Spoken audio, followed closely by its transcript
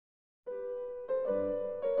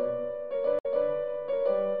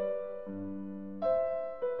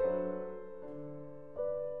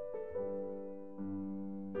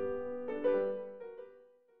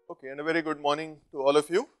very good morning to all of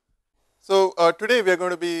you. So, today we are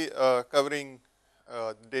going to be covering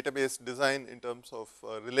database design in terms of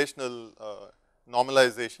relational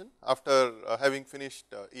normalization after having finished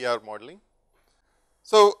ER modeling.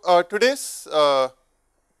 So, today's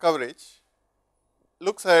coverage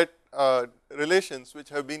looks at relations which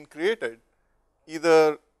have been created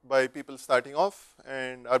either by people starting off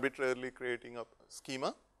and arbitrarily creating a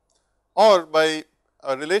schema, or by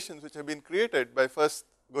relations which have been created by first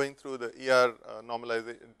going through the ER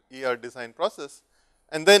normalization, ER design process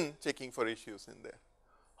and then checking for issues in there.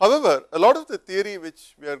 However, a lot of the theory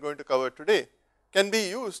which we are going to cover today can be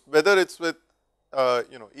used whether it is with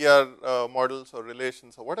ER models or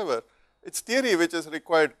relations or whatever. It is theory which is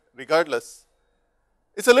required regardless.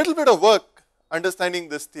 It is a little bit of work understanding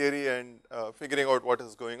this theory and figuring out what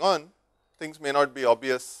is going on. Things may not be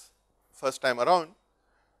obvious first time around,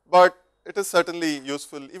 but it is certainly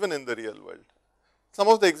useful even in the real world. Some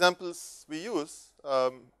of the examples we use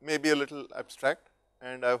may be a little abstract,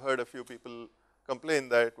 and I have heard a few people complain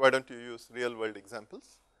that why don't you use real world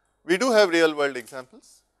examples. We do have real world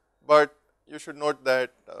examples, but you should note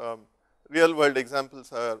that real world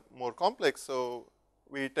examples are more complex. So,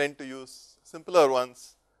 we tend to use simpler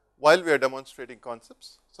ones while we are demonstrating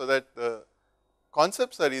concepts, so that the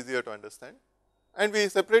concepts are easier to understand, and we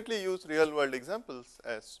separately use real world examples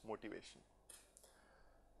as motivation.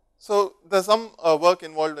 So, there is some work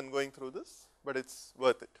involved in going through this, but it is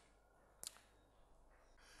worth it.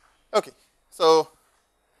 Okay. So,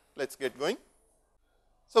 let us get going.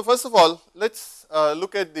 So, first of all, let us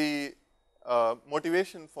look at the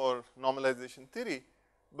motivation for normalization theory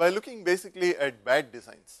by looking basically at bad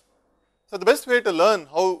designs. So, the best way to learn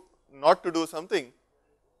how not to do something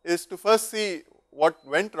is to first see what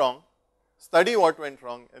went wrong, study what went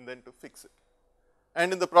wrong and then to fix it.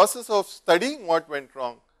 And in the process of studying what went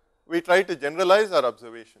wrong, we try to generalize our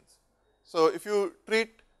observations. So, if you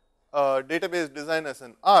treat database design as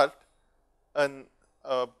an art,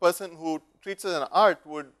 a person who treats it as an art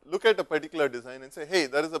would look at a particular design and say, hey,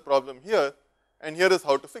 there is a problem here and here is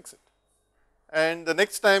how to fix it. And the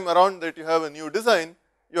next time around that you have a new design,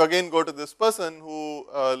 you again go to this person who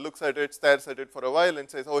looks at it, stares at it for a while and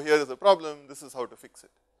says, oh, here is a problem, this is how to fix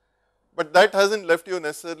it. But that has not left you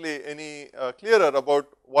necessarily any clearer about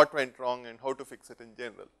what went wrong and how to fix it in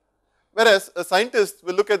general. Whereas, a scientist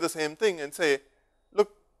will look at the same thing and say,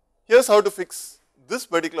 look, here is how to fix this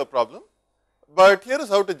particular problem, but here is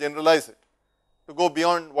how to generalize it, to go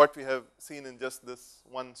beyond what we have seen in just this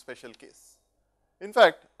one special case. In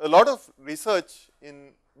fact, a lot of research in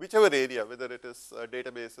whichever area, whether it is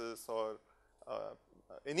databases or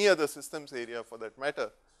any other systems area for that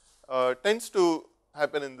matter, tends to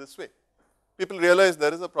happen in this way. People realize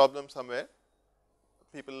there is a problem somewhere,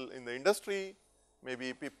 people in the industry,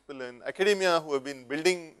 maybe people in academia who have been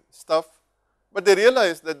building stuff, but they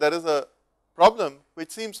realize that there is a problem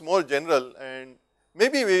which seems more general and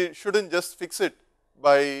maybe we should not just fix it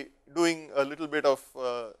by doing a little bit of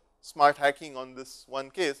smart hacking on this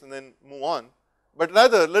one case and then move on, but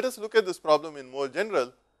rather let us look at this problem in more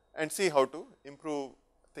general and see how to improve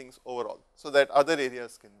things overall, so that other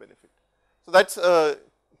areas can benefit. So, that is a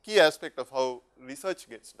key aspect of how research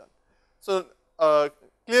gets done. So,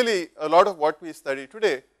 clearly a lot of what we study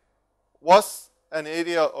today was an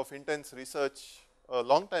area of intense research a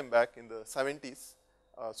long time back in the 70s.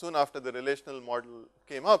 Soon after the relational model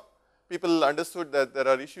came up, people understood that there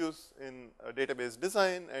are issues in database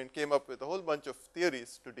design and came up with a whole bunch of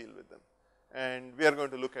theories to deal with them. And we are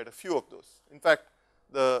going to look at a few of those. In fact,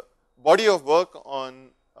 the body of work on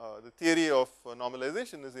the theory of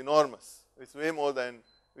normalization is enormous. It is way more than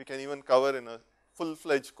we can even cover in a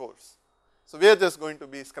full-fledged course. So, we are just going to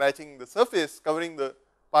be scratching the surface, covering the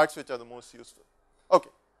parts which are the most useful. Okay.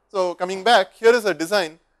 So, coming back, here is a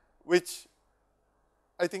design which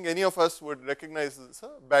I think any of us would recognize as a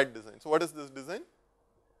bad design. So, what is this design?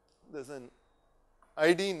 There is an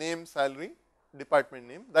ID, name, salary, department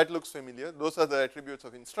name, that looks familiar. Those are the attributes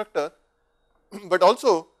of instructor, but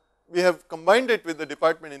also we have combined it with the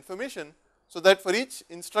department information, so that for each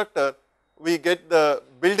instructor we get the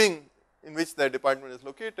building in which that department is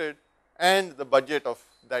located and the budget of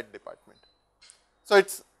that department. So,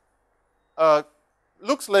 it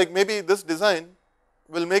looks like maybe this design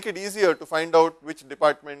will make it easier to find out which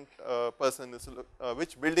department person is,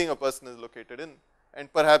 which building a person is located in,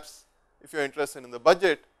 and perhaps if you are interested in the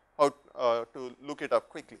budget, how to look it up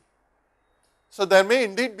quickly. So, there may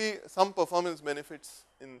indeed be some performance benefits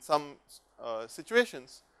in some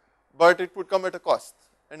situations, but it would come at a cost,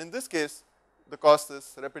 and in this case the cost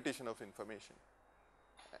is repetition of information.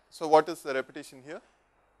 So, what is the repetition here?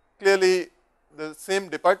 Clearly the same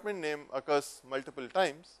department name occurs multiple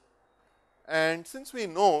times, and since we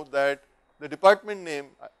know that the department name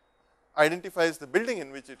identifies the building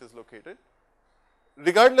in which it is located,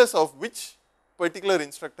 regardless of which particular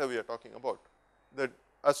instructor we are talking about, the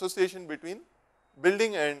association between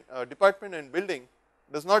building and department and building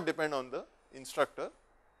does not depend on the instructor,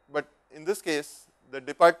 but in this case the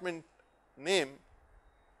department name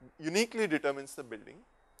uniquely determines the building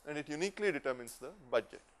and it uniquely determines the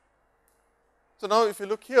budget. So, now if you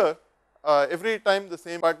look here, every time the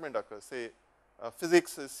same department occurs, say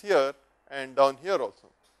physics is here and down here also,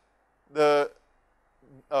 the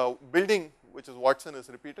building which is Watson is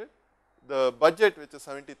repeated, the budget which is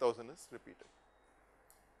 70,000 is repeated.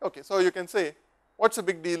 Okay, so you can say what's a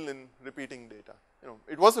big deal in repeating data?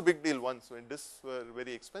 It was a big deal once when disks were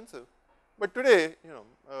very expensive, but today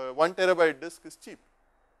 1 terabyte disk is cheap,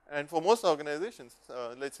 and for most organizations,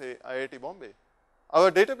 let's say IIT Bombay,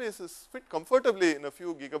 our databases fit comfortably in a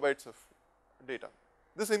few gigabytes of data.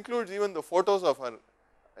 This includes even the photos of our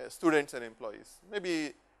students and employees,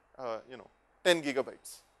 maybe 10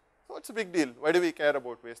 gigabytes. So, it's a big deal. Why do we care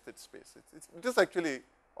about wasted space? It is actually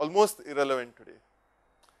almost irrelevant today.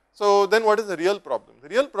 So, then what is the real problem? The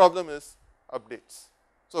real problem is updates.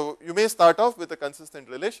 So, you may start off with a consistent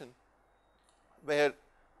relation where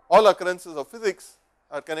all occurrences of physics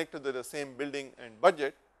are connected to the same building and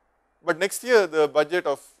budget, but next year the budget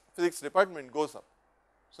of physics department goes up.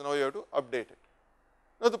 So, now you have to update it.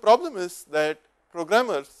 Now, the problem is that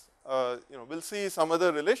programmers will see some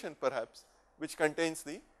other relation perhaps which contains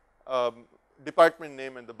the department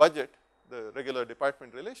name and the budget, the regular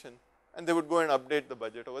department relation, and they would go and update the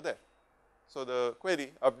budget over there. So, the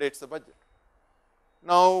query updates the budget.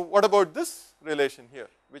 Now, what about this relation here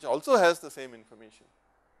which also has the same information?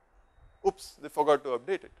 Oops, they forgot to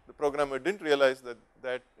update it. The programmer didn't realize that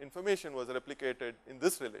that information was replicated in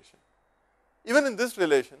this relation. Even in this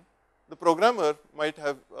relation, the programmer might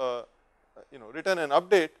have written an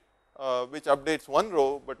update which updates one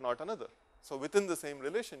row but not another. So, within the same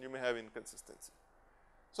relation you may have inconsistency.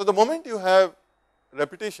 So, the moment you have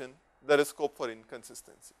repetition, there is scope for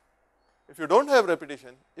inconsistency. If you do not have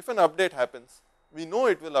repetition, if an update happens, we know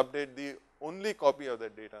it will update the only copy of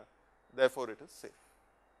that data, therefore, it is safe.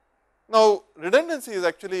 Now, redundancy is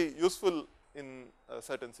actually useful in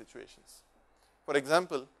certain situations. For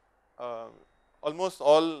example, almost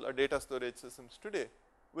all data storage systems today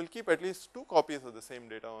will keep at least 2 copies of the same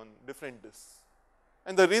data on different disks.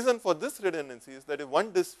 And the reason for this redundancy is that if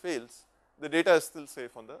one disk fails, the data is still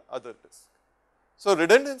safe on the other disk. So,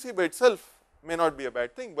 redundancy by itself may not be a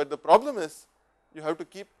bad thing, but the problem is you have to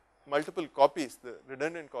keep multiple copies, the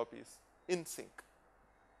redundant copies, in sync.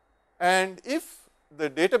 And if the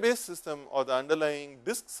database system or the underlying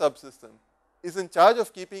disk subsystem is in charge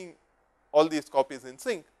of keeping all these copies in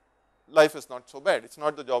sync, life is not so bad. It is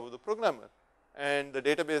not the job of the programmer, and the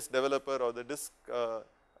database developer or the disk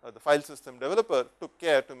the file system developer took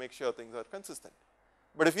care to make sure things are consistent.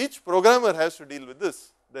 But if each programmer has to deal with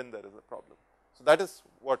this, then there is a problem. So, that is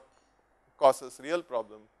what causes real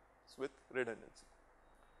problems with redundancy.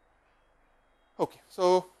 Okay,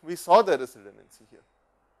 so we saw there is redundancy here.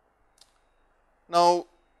 Now,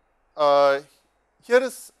 here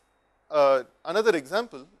is another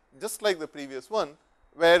example just like the previous one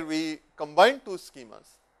where we combine 2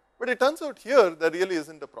 schemas, but it turns out here there really is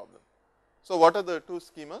not a problem. So, what are the 2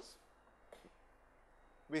 schemas?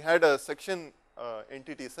 We had a section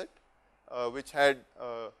entity set which had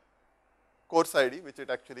course ID which it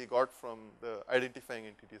actually got from the identifying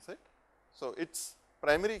entity set. So, its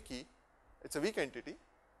primary key, it is a weak entity,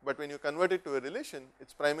 but when you convert it to a relation,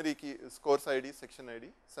 its primary key is course ID, section ID,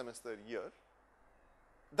 semester, year.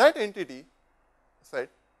 That entity set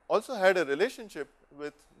also had a relationship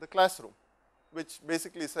with the classroom, which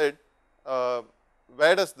basically said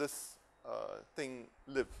where does this thing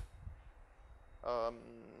live.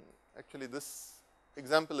 Actually, this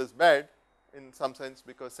example is bad in some sense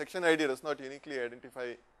because section ID does not uniquely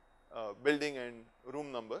identify building and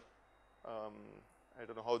room number. I do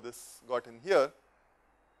not know how this got in here,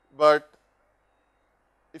 but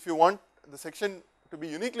if you want the section to be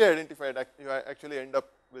uniquely identified, you actually end up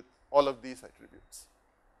with all of these attributes.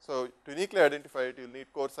 So, to uniquely identify it, you will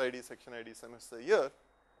need course ID, section ID, semester, year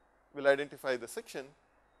will identify the section,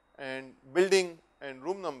 and building and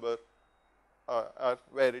room number are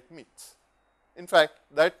where it meets. In fact,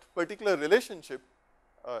 that particular relationship,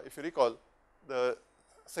 if you recall, the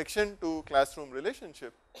section to classroom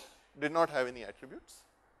relationship did not have any attributes.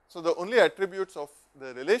 So, the only attributes of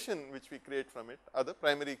the relation which we create from it are the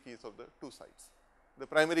primary keys of the 2 sides. The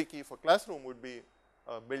primary key for classroom would be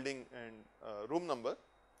building and room number,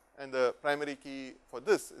 and the primary key for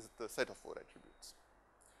this is the set of 4 attributes.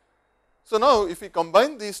 So, now if we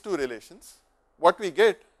combine these two relations, what we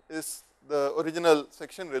get is the original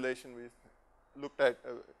section relation we looked at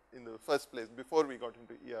in the first place before we got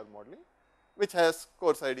into ER modeling, which has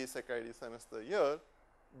course ID, sec ID, semester, year,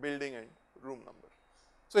 building and room number.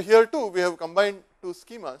 So, here too we have combined two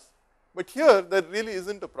schemas, but here there really is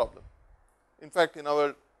not a problem. In fact, in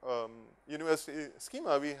our university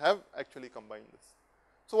schema we have actually combined this.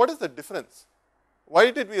 So, what is the difference?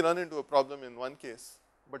 Why did we run into a problem in one case,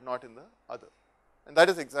 but not in the other? And that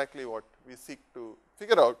is exactly what we seek to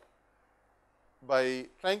figure out by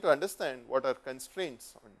trying to understand what are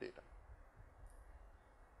constraints on data,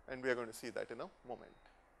 and we are going to see that in a moment.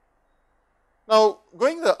 Now,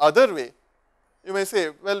 going the other way, you may say,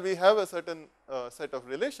 well, we have a certain set of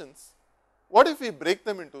relations, what if we break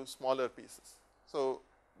them into smaller pieces? So,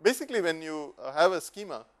 basically when you have a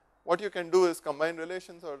schema, what you can do is combine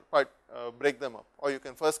relations or break them up, or you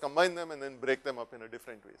can first combine them and then break them up in a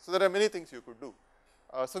different way. So, there are many things you could do.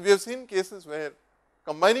 So, we have seen cases where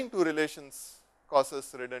combining two relations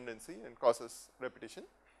causes redundancy and causes repetition.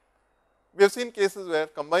 We have seen cases where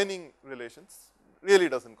combining relations really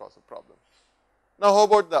does not cause a problem. Now, how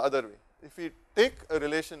about the other way? If we take a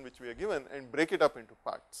relation which we are given and break it up into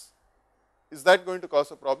parts, is that going to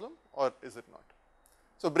cause a problem or is it not?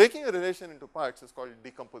 So, breaking a relation into parts is called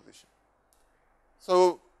decomposition.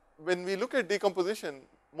 So, when we look at decomposition,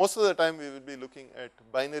 most of the time we will be looking at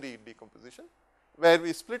binary decomposition, where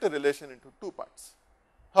we split a relation into two parts.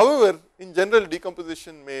 However, in general,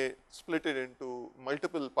 decomposition may split it into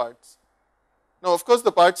multiple parts. Now, of course,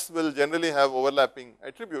 the parts will generally have overlapping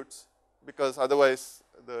attributes, because otherwise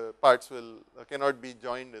the parts will cannot be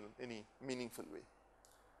joined in any meaningful way.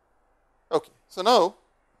 Okay. So, now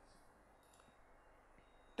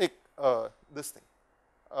take this thing.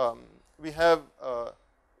 We have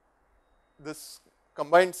this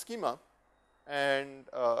combined schema and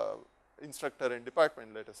instructor and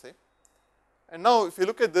department, let us say. And now, if you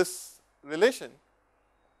look at this relation,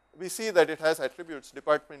 we see that it has attributes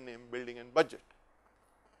department name, building and budget.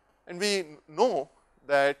 And we know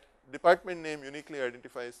that department name uniquely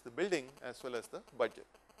identifies the building as well as the budget.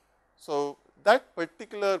 So, that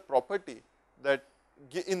particular property, that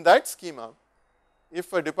in that schema,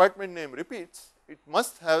 if a department name repeats, it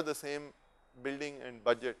must have the same building and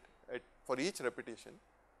budget for each repetition.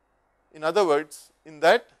 In other words, in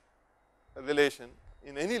that relation,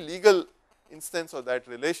 in any legal instance of that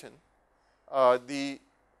relation, the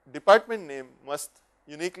department name must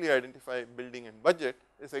uniquely identify building and budget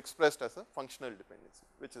is expressed as a functional dependency,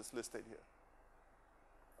 which is listed here.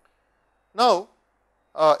 Now,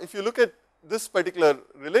 if you look at this particular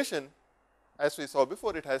relation, as we saw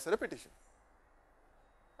before, it has a repetition.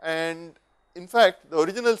 And in fact, the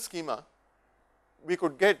original schema we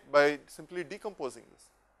could get by simply decomposing this.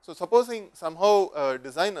 So, supposing somehow a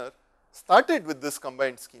designer started with this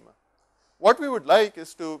combined schema, what we would like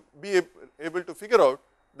is to be able to figure out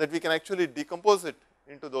that we can actually decompose it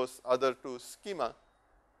into those other two schema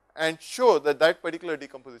and show that that particular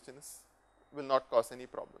decomposition will not cause any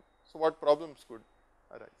problem. So, what problems could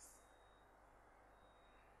arise?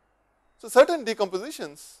 So, certain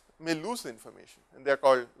decompositions may lose information and they are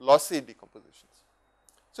called lossy decompositions.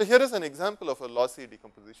 So, here is an example of a lossy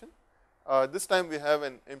decomposition. This time we have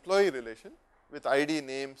an employee relation with ID,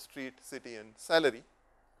 name, street, city and salary,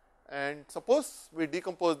 and suppose we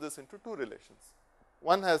decompose this into two relations.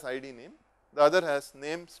 One has ID, name, the other has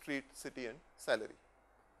name, street, city and salary.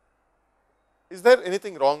 Is there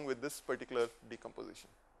anything wrong with this particular decomposition?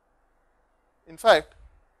 In fact,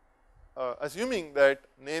 assuming that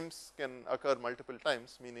names can occur multiple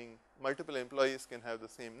times, meaning multiple employees can have the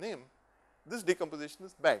same name, this decomposition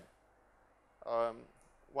is bad.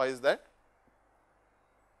 Why is that?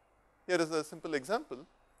 Here is a simple example.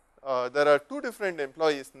 There are two different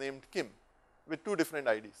employees named Kim with two different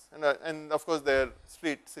IDs, and of course, their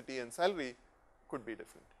street, city and salary could be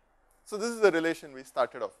different. So, this is the relation we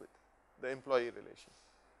started off with, the employee relation.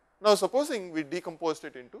 Now, supposing we decomposed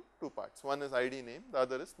it into two parts, one is ID, name, the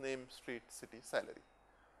other is name, street, city, salary.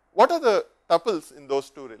 What are the tuples in those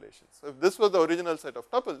two relations? So, if this was the original set of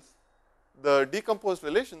tuples, the decomposed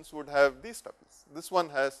relations would have these tuples. This one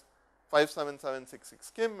has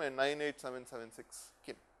 57766 Kim and 98776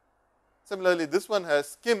 Kim. Similarly, this one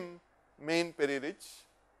has Kim, Main, Perry Ridge,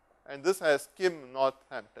 and this has Kim,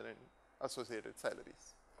 Northampton and associated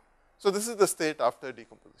salaries. So, this is the state after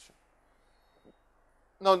decomposition.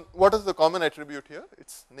 Now, what is the common attribute here? It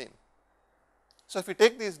is name. So, if we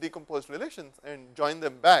take these decomposed relations and join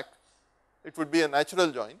them back, it would be a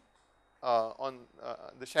natural join on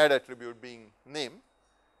the shared attribute being name.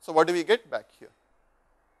 So, what do we get back here?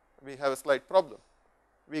 We have a slight problem.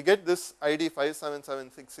 we get this ID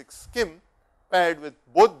 57766 scheme paired with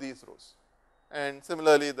both these rows, and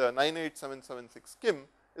similarly the 98776 scheme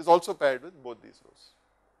is also paired with both these rows.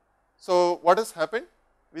 So, what has happened?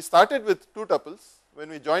 We started with 2 tuples, when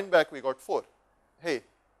we joined back we got 4. Hey,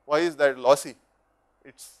 why is that lossy?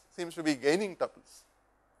 It seems to be gaining tuples.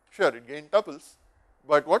 Sure, it gained tuples,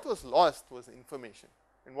 but what was lost was information.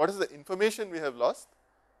 And what is the information we have lost?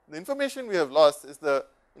 The information we have lost is the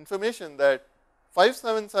information that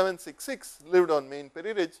 57766 lived on Main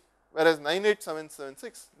Peri-Ridge, whereas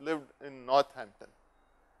 98776 lived in Northampton.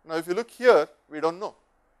 Now, if you look here, we do not know.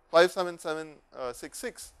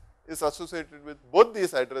 57766 is associated with both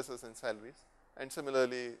these addresses and salaries, and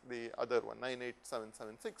similarly the other one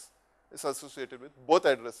 98776 is associated with both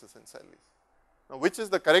addresses and salaries. Now, which is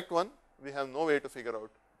the correct one? We have no way to figure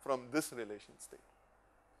out from this relation state.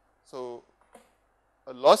 So,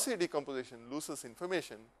 a lossy decomposition loses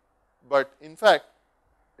information, but in fact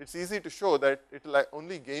it is easy to show that it will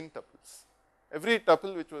only gain tuples. Every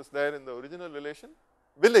tuple which was there in the original relation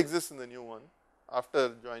will exist in the new one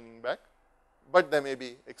after joining back, but there may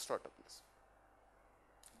be extra tuples.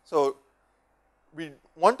 So, we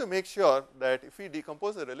want to make sure that if we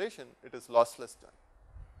decompose a relation, it is lossless join.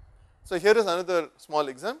 So, here is another small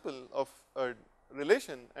example of a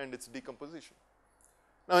relation and its decomposition.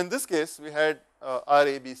 Now, in this case we had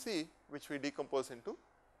RABC, which we decompose into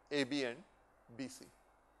AB and BC.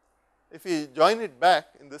 If we join it back,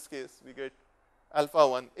 in this case we get alpha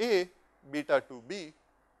 1A, beta 2B,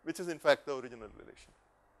 which is in fact the original relation.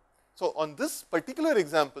 So, on this particular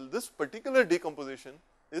example, this particular decomposition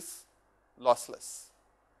is lossless,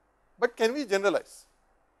 but can we generalize?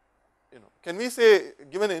 Can we say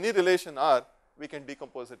given any relation R, we can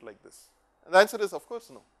decompose it like this? And the answer is of course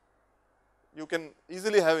no. You can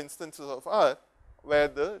easily have instances of R where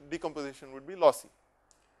the decomposition would be lossy.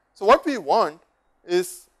 So, what we want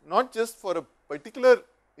is not just for a particular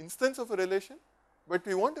instance of a relation, but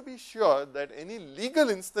we want to be sure that any legal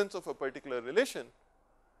instance of a particular relation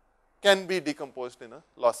can be decomposed in a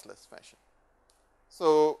lossless fashion.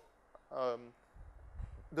 So,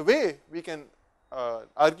 the way we can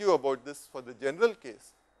argue about this for the general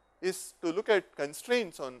case is to look at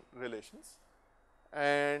constraints on relations,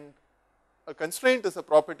 and a constraint is a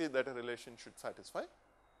property that a relation should satisfy.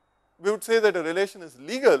 We would say that a relation is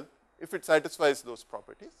legal if it satisfies those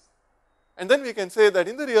properties, and then we can say that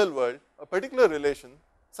in the real world a particular relation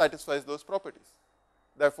satisfies those properties.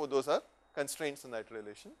 Therefore, those are constraints in that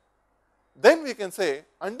relation. Then we can say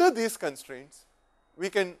under these constraints we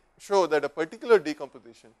can show that a particular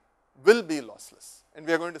decomposition will be lossless, and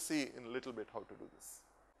we are going to see in a little bit how to do this.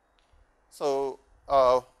 So,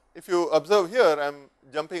 if you observe here, I am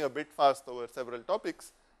jumping a bit fast over several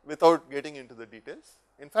topics without getting into the details.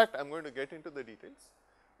 In fact, I am going to get into the details,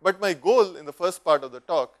 but my goal in the first part of the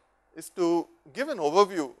talk is to give an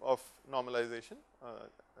overview of normalization,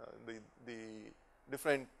 the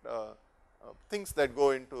different things that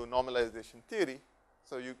go into normalization theory.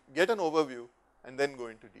 So, you get an overview and then go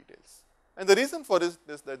into details. And the reason for this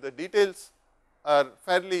is that the details are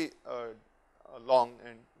fairly long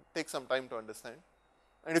and take some time to understand.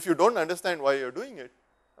 And if you do not understand why you are doing it,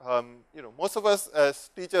 most of us as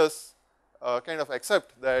teachers kind of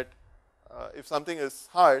accept that if something is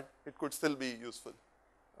hard, it could still be useful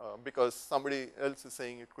because somebody else is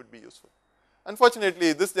saying it could be useful.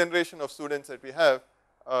 Unfortunately, this generation of students that we have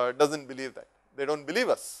does not believe that. They do not believe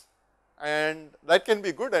us, and that can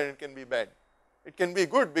be good and it can be bad. It can be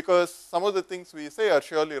good because some of the things we say are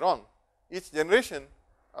surely wrong. Each generation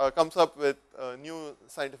comes up with new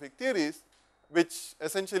scientific theories which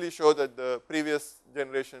essentially show that the previous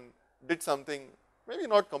generation did something maybe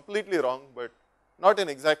not completely wrong, but not in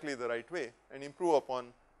exactly the right way, and improve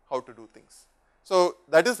upon how to do things. So,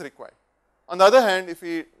 that is required. On the other hand, if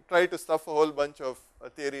we try to stuff a whole bunch of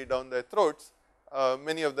theory down their throats,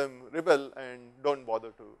 many of them rebel and do not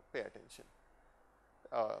bother to pay attention.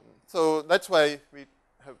 So, that is why we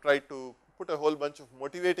have tried to put a whole bunch of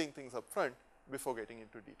motivating things up front before getting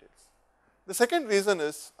into details. The second reason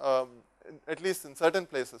is, at least in certain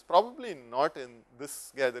places, probably not in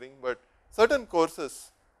this gathering, but certain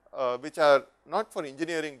courses which are not for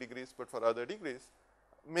engineering degrees, but for other degrees,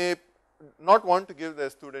 may not want to give their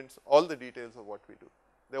students all the details of what we do.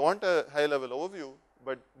 They want a high level overview,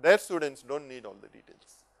 but their students do not need all the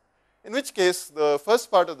details. In which case, the first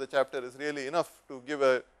part of the chapter is really enough to give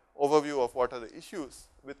an overview of what are the issues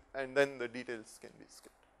with, and then the details can be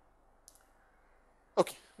skipped.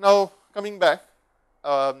 Okay, now coming back,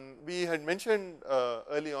 we had mentioned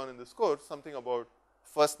early on in this course something about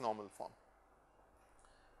first normal form.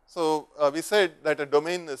 So, we said that a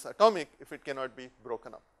domain is atomic if it cannot be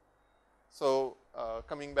broken up. So,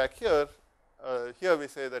 coming back here, here we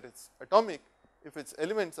say that it is atomic if its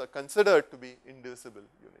elements are considered to be indivisible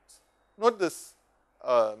units. Note this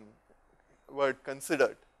word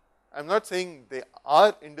considered. I am not saying they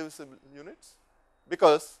are indivisible units,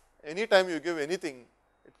 because anytime you give anything,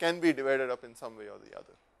 it can be divided up in some way or the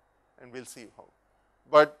other, and we will see how.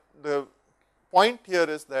 But the point here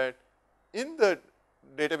is that in the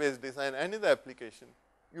database design and in the application,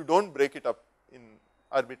 you do not break it up in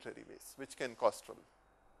arbitrary ways, which can cause trouble.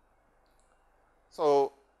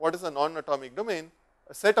 So, what is a non-atomic domain?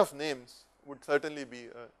 A set of names would certainly be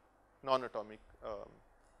a non-atomic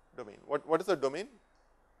domain. What is a domain?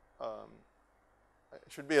 I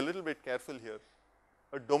should be a little bit careful here.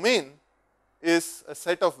 A domain is a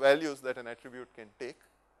set of values that an attribute can take.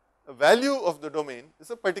 A value of the domain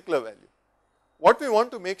is a particular value. What we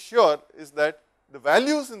want to make sure is that the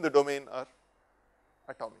values in the domain are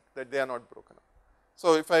atomic, that they are not broken up.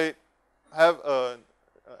 So, if I have an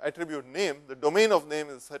attribute name, the domain of name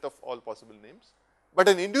is a set of all possible names, but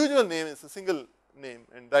an individual name is a single name,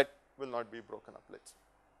 and that will not be broken up, let us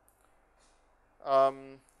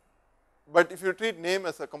say. But if you treat name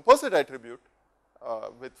as a composite attribute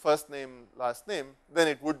with first name, last name, then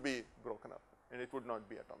it would be broken up and it would not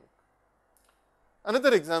be atomic.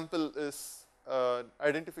 Another example is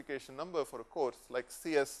identification number for a course like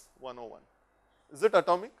CS 101. Is it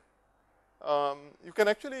atomic? You can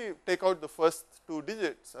actually take out the first 2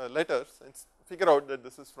 digits, letters, and figure out that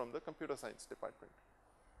this is from the computer science department.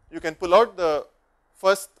 You can pull out the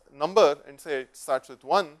first number and say it starts with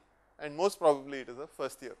 1, and most probably it is a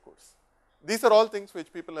first year course. These are all things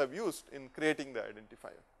which people have used in creating the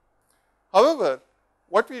identifier. However,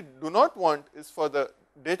 what we do not want is for the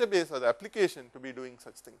database or the application to be doing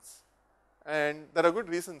such things, and there are good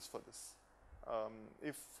reasons for this.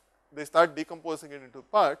 If they start decomposing it into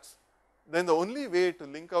parts, then the only way to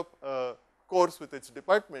link up a course with its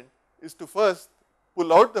department is to first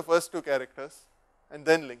pull out the first 2 characters and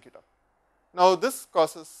then link it up. Now, this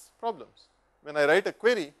causes problems. When I write a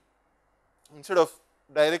query, instead of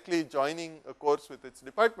directly joining a course with its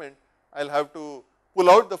department, I will have to pull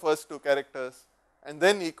out the first 2 characters and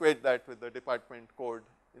then equate that with the department code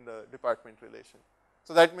in the department relation.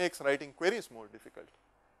 So, that makes writing queries more difficult.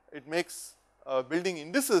 It makes building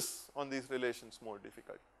indices on these relations more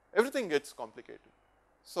difficult. Everything gets complicated.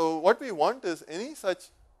 So, what we want is any such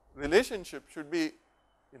relationship should be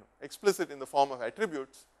explicit in the form of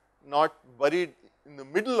attributes, not buried in the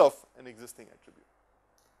middle of an existing attribute.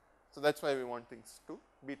 So, that is why we want things to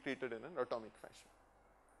be treated in an atomic fashion.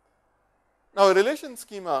 Now, a relation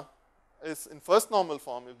schema is in first normal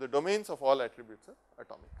form if the domains of all attributes are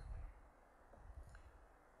atomic.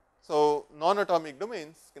 So, non-atomic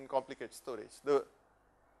domains can complicate storage.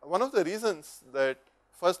 One of the reasons that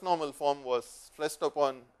first normal form was stressed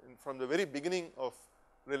upon from the very beginning of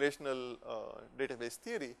relational database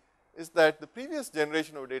theory is that the previous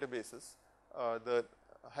generation of databases, the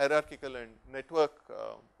hierarchical and network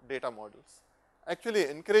data models, actually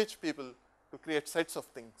encourage people to create sets of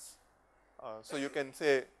things. So, you can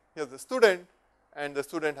say here is the student, and the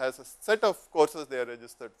student has a set of courses they are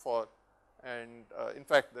registered for, and in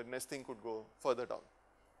fact, the nesting could go further down.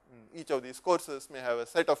 Each of these courses may have a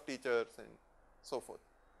set of teachers and so forth.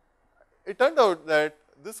 It turned out that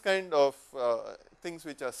this kind of things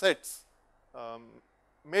which are sets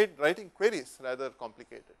made writing queries rather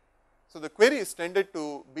complicated. So, the queries tended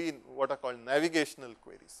to be in what are called navigational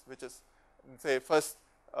queries, which is say first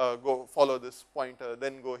go follow this pointer,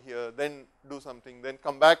 then go here, then do something, then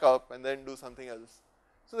come back up and then do something else.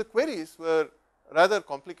 So, the queries were rather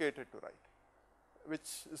complicated to write,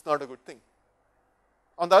 which is not a good thing.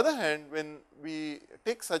 On the other hand, when we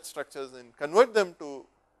take such structures and convert them to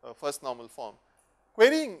first normal form,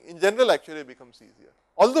 querying in general actually becomes easier,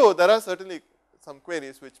 although there are certainly some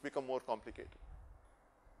queries which become more complicated.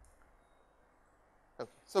 Okay.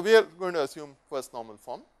 So, we are going to assume first normal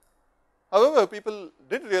form. However, people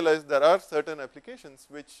did realize there are certain applications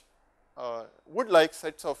which would like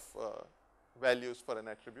sets of values for an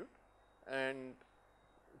attribute, and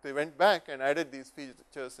they went back and added these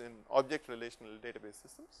features in object relational database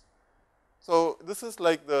systems. So, this is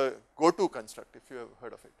like the go-to construct, if you have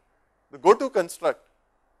heard of it. The go-to construct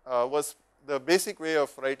was the basic way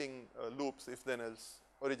of writing loops if then else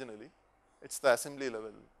originally. It is the assembly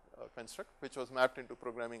level construct which was mapped into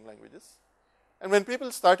programming languages. And when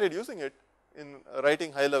people started using it in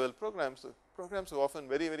writing high level programs, programs were often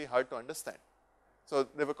very, very hard to understand. So,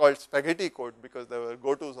 they were called spaghetti code because there were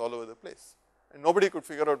go-tos all over the place, and nobody could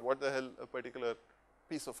figure out what the hell a particular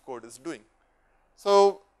piece of code is doing.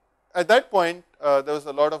 So, at that point there was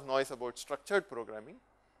a lot of noise about structured programming,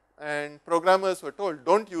 and programmers were told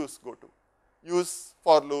don't use go-to. use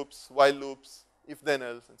for loops, while loops, if then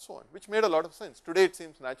else and so on, which made a lot of sense. Today it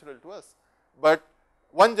seems natural to us, but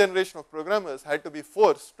one generation of programmers had to be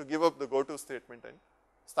forced to give up the go to statement and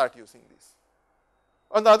start using these.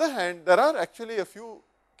 On the other hand, there are actually a few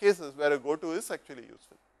cases where a go to is actually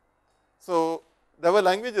useful. So, there were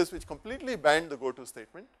languages which completely banned the go to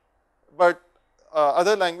statement, but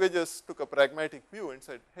other languages took a pragmatic view and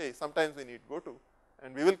said, hey, sometimes we need go to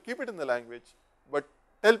and we will keep it in the language, but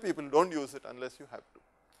tell people don't use it unless you have to.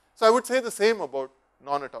 So, I would say the same about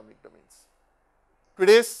non-atomic domains.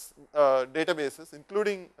 Today's databases,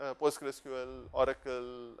 including PostgreSQL,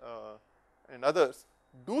 Oracle and others,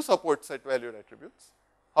 do support set valued attributes.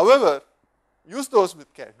 However, use those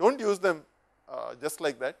with care. Don't use them just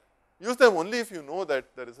like that. Use them only if you know that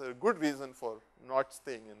there is a good reason for not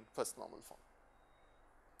staying in first normal form.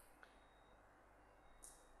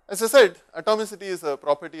 As I said, atomicity is a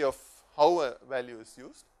property of how a value is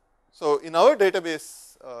used. So, in our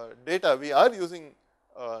database data, we are using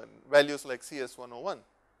values like CS101.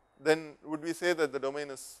 Then would we say that the domain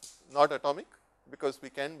is not atomic because we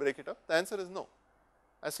can break it up? The answer is no.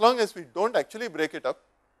 As long as we don't actually break it up,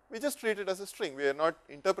 we just treat it as a string. We are not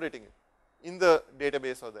interpreting it in the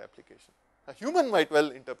database or the application. A human might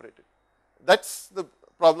well interpret it. That's the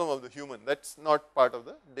problem of the human. That's not part of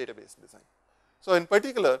the database design. So, in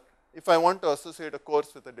particular, if I want to associate a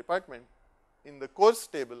course with a department, in the course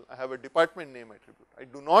table, I have a department name attribute. I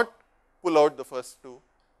do not pull out the first two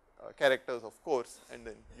characters of course and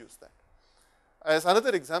then use that. As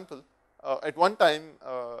another example, at one time,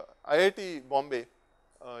 IIT Bombay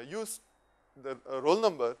used the roll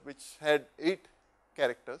number which had 8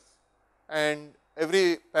 characters, and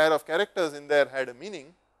every pair of characters in there had a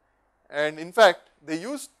meaning, and in fact, they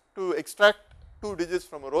used to extract 2 digits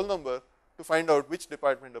from a roll number to find out which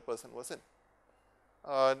department a person was in.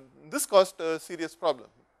 This caused a serious problem.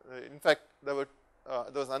 In fact, there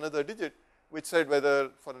was another digit which said whether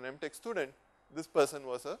for an MTech student this person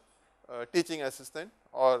was a teaching assistant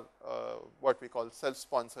or what we call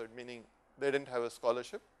self-sponsored, meaning they didn't have a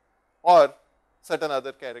scholarship, or certain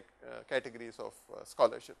other categories of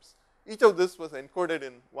scholarships. Each of this was encoded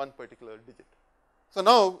in one particular digit. So,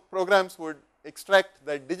 now programs would extract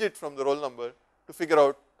that digit from the roll number to figure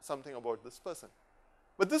out something about this person,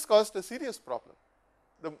 but this caused a serious problem.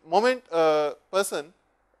 The moment a person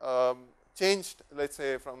changed, let us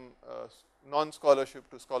say from non-scholarship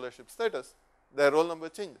to scholarship status, their roll number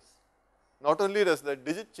changes. Not only does that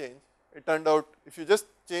digit change, it turned out if you just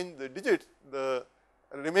change the digit, the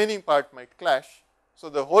remaining part might clash. So,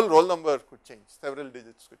 the whole roll number could change, several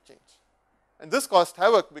digits could change, and this caused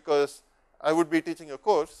havoc because I would be teaching a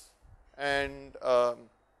course and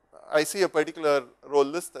I see a particular roll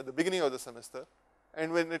list at the beginning of the semester,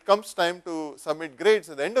 and when it comes time to submit grades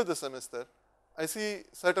at the end of the semester, I see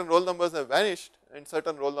certain roll numbers have vanished and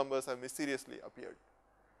certain roll numbers have mysteriously appeared.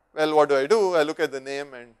 Well, what do? I look at the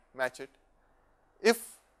name and match it. If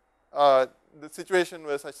the situation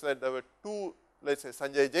was such that there were 2, let us say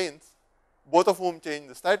Sanjay Jains, both of whom changed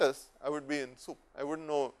the status, I would be in soup. I wouldn't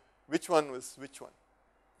know which one was which one.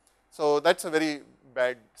 So, that is a very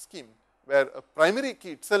bad scheme where a primary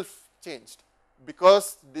key itself changed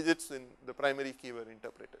because digits in the primary key were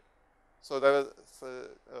interpreted. So, there was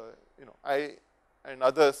I and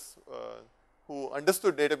others who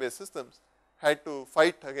understood database systems had to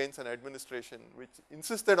fight against an administration which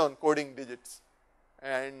insisted on coding digits,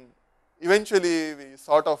 and eventually we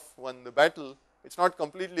sort of won the battle. It is not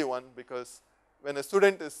completely won because when a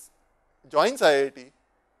student joins IIT,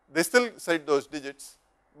 they still set those digits,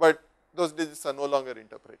 but those digits are no longer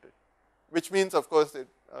interpreted, which means of course that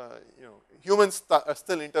humans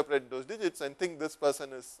still interpret those digits and think this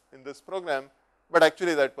person is in this program, but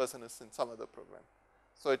actually that person is in some other program.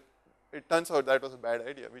 So, it turns out that was a bad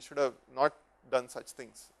idea. We should have not done such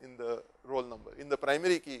things in the roll number. In the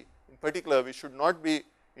primary key in particular, we should not be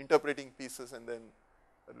interpreting pieces and then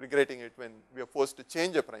regretting it when we are forced to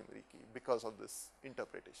change a primary key because of this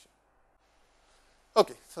interpretation.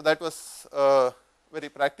 Okay, so that was a very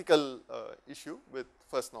practical issue with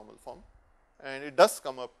first normal form, and it does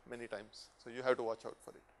come up many times. So, you have to watch out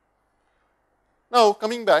for it. Now,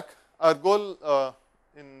 coming back, our goal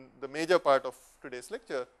in the major part of today's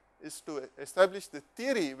lecture is to establish the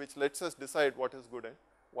theory which lets us decide what is good and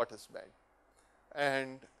what is bad.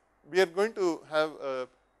 And we are going to have a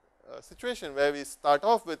situation where we start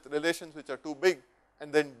off with relations which are too big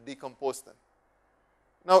and then decompose them.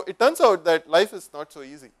 Now, it turns out that life is not so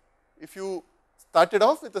easy. If you started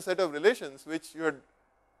off with a set of relations which you had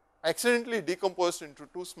accidentally decomposed into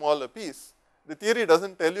too small a piece, the theory does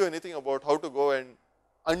not tell you anything about how to go and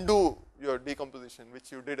undo your decomposition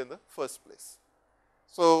which you did in the first place.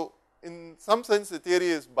 So, in some sense the theory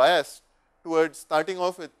is biased towards starting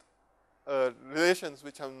off with relations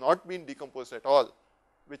which have not been decomposed at all,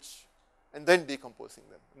 which and then decomposing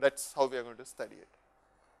them. That is how we are going to study it.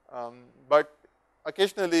 But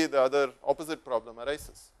occasionally the other opposite problem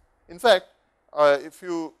arises. In fact, if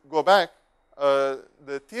you go back,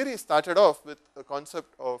 the theory started off with a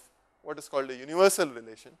concept of what is called a universal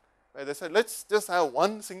relation, where they said let us just have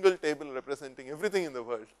one single table representing everything in the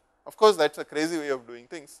world. Of course, that is a crazy way of doing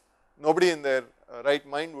things. Nobody in their right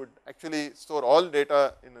mind would actually store all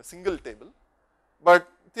data in a single table, but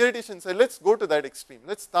theoreticians said let us go to that extreme.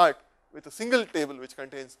 Let us start with a single table which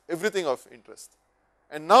contains everything of interest,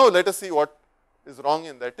 and now let us see what is wrong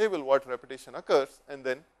in that table, what repetition occurs, and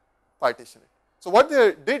then partition it. So, what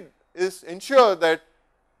they did is ensure that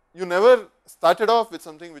you never started off with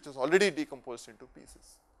something which is already decomposed into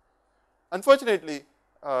pieces. Unfortunately,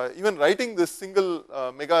 even writing this single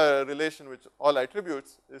mega relation with all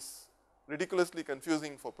attributes is ridiculously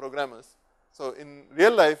confusing for programmers. So, in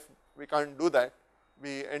real life we can't do that.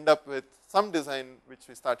 We end up with some design which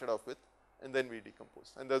we started off with and then we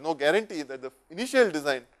decompose, and there is no guarantee that the initial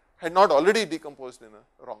design had not already decomposed in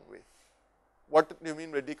a wrong way. What do you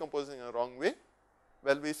mean by decomposing in a wrong way?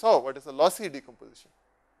 Well, we saw what is a lossy decomposition.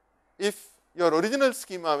 If your original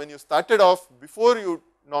schema when you started off before you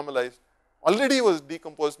normalized already was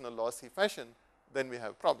decomposed in a lossy fashion, then we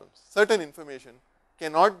have problems. Certain information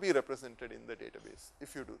cannot be represented in the database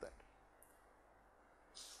if you do that.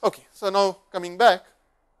 Okay, so now coming back,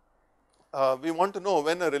 we want to know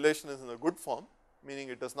when a relation is in a good form, meaning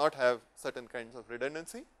it does not have certain kinds of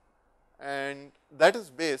redundancy, and that is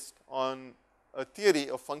based on a theory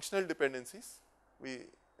of functional dependencies. We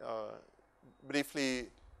briefly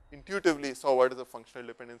intuitively saw what is a functional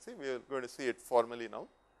dependency. We are going to see it formally now,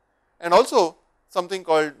 and also something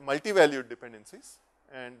called multi-valued dependencies,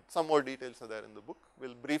 and some more details are there in the book. We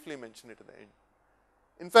will briefly mention it at the end.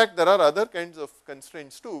 In fact, there are other kinds of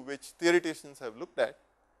constraints too which theoreticians have looked at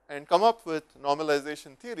and come up with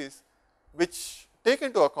normalization theories which take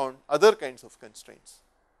into account other kinds of constraints.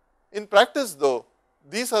 In practice though,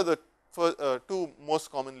 these are the two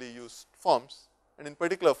most commonly used forms, and in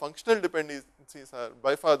particular functional dependencies are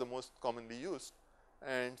by far the most commonly used,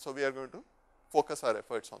 and so we are going to focus our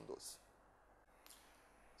efforts on those.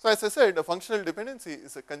 So, as I said, a functional dependency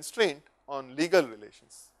is a constraint on legal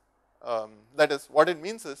relations. That is, what it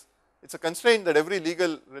means is it is a constraint that every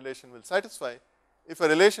legal relation will satisfy. If a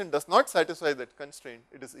relation does not satisfy that constraint,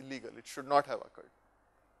 it is illegal, it should not have occurred,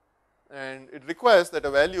 and it requires that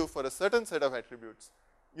a value for a certain set of attributes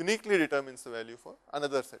uniquely determines the value for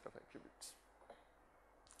another set of attributes,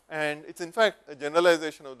 and it is in fact a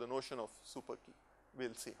generalization of the notion of super key. We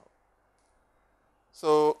will see how.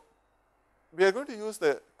 So, we are going to use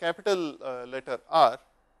the capital letter R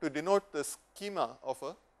to denote the schema of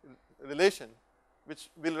a relation, which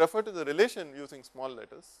will refer to the relation using small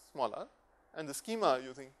letters, small r, and the schema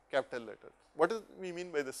using capital letters. What do we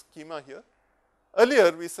mean by the schema here?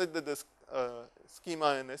 Earlier we said that the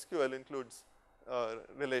schema in SQL includes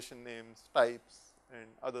relation names, types, and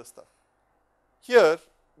other stuff. Here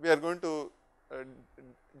we are going to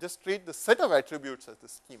just treat the set of attributes as the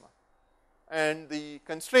schema, and the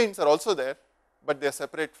constraints are also there, but they are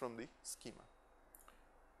separate from the schema.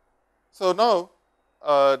 So, now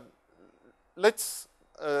let us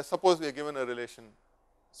suppose we are given a relation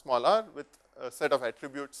small r with a set of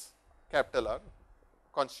attributes capital R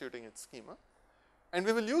constituting its schema, and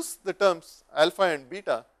we will use the terms alpha and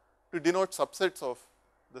beta to denote subsets of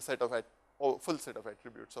the set of full set of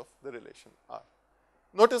attributes of the relation R.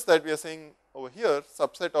 Notice that we are saying over here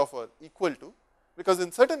subset of or equal to, because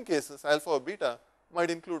in certain cases alpha or beta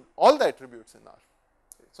might include all the attributes in R.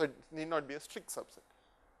 So, it need not be a strict subset.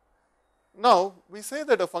 Now, we say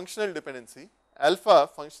that a functional dependency alpha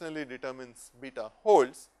functionally determines beta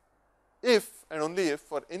holds if and only if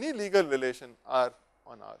for any legal relation R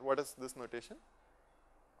on R. What is this notation?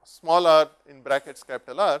 Small r in brackets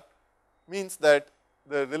capital R means that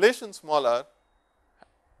the relation small r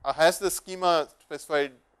has the schema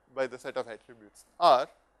specified by the set of attributes R,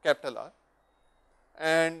 capital R,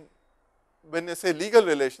 and when I say legal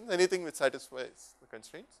relations, anything which satisfies the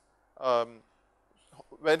constraints,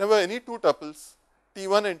 whenever any two tuples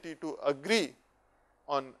T1 and T2 agree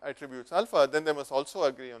on attributes alpha, then they must also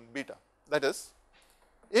agree on beta. That is,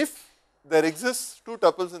 if there exists two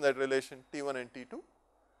tuples in that relation T1 and T2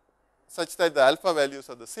 such that the alpha values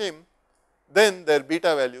are the same, then their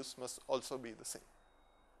beta values must also be the same.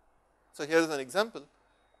 So, here is an example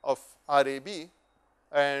of RAB,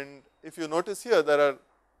 and if you notice here there are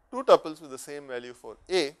two tuples with the same value for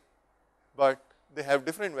A, but they have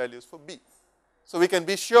different values for B. So, we can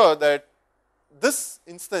be sure that this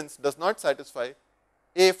instance does not satisfy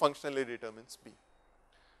A functionally determines B.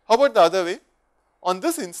 How about the other way? On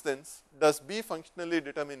this instance, does B functionally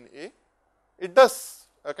determine A? It does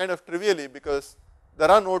kind of trivially, because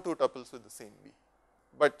there are no two tuples with the same B,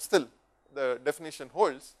 but still the definition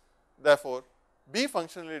holds. Therefore, B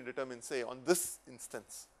functionally determines A on this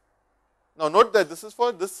instance. Now, note that this is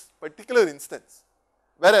for this particular instance,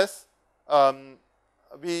 whereas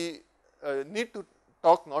we need to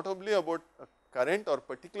talk not only about a current or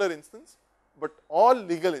particular instance, but all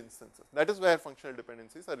legal instances. That is where functional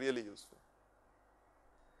dependencies are really useful.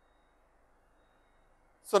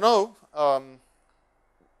 So, now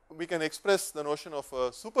we can express the notion of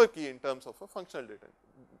a super key in terms of a functional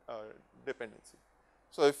dependency.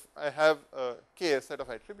 So, if I have a K, a set of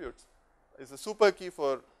attributes, is a super key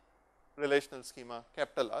for relational schema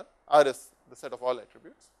capital R. R is the set of all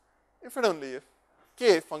attributes, if and only if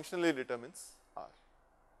K functionally determines R.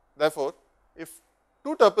 Therefore, if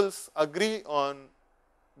two tuples agree on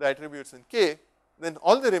the attributes in K, then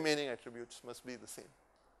all the remaining attributes must be the same.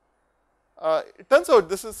 It turns out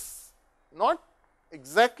this is not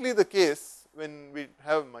exactly the case when we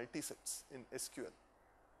have multi-sets in SQL,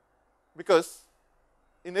 because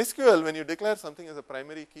in SQL when you declare something as a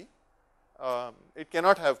primary key, it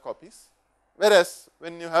cannot have copies, whereas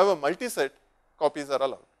when you have a multi-set, copies are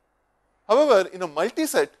allowed. However, in a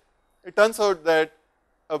multi-set, it turns out that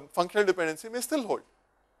a functional dependency may still hold.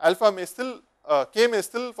 Alpha may still, K may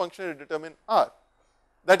still functionally determine R.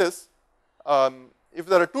 That is, if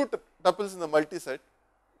there are two tuples in the multi-set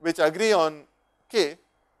which agree on K,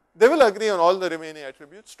 they will agree on all the remaining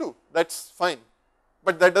attributes too. That is fine,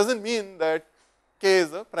 but that does not mean that K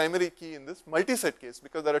is a primary key in this multi-set case,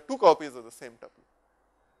 because there are two copies of the same tuple.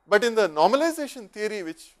 But in the normalization theory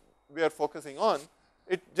which we are focusing on,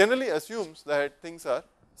 it generally assumes that things are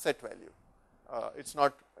set value. It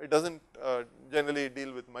does not generally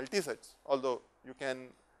deal with multi-sets, although you can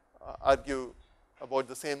argue about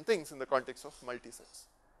the same things in the context of multi-sets.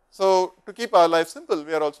 So, to keep our life simple,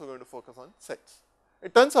 we are also going to focus on sets.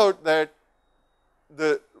 It turns out that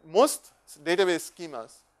the most database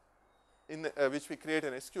schemas in which we create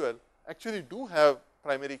in SQL actually do have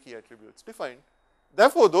primary key attributes defined.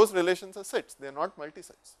 Therefore, those relations are sets, they are not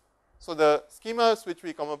multi-sets. So, the schemas which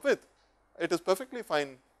we come up with, it is perfectly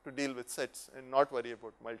fine to deal with sets and not worry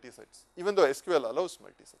about multi-sets, even though SQL allows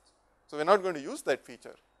multi-sets. So, we are not going to use that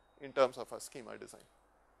feature in terms of our schema design.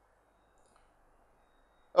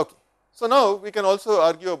 Okay. So, now we can also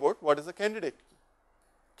argue about what is a candidate key.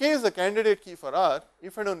 K is a candidate key for R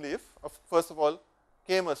if and only if, first of all,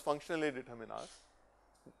 K must functionally determine R,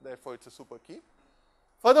 therefore, it is a super key.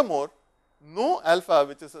 Furthermore, no alpha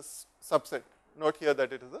which is a subset, note here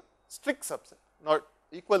that it is a strict subset, not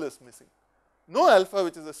equal is missing. No alpha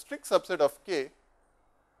which is a strict subset of K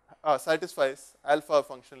satisfies alpha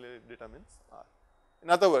functionally determines R. In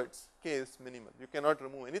other words, K is minimal. You cannot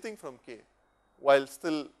remove anything from K while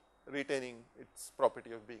still retaining its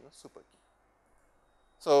property of being a super key.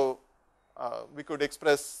 So, we could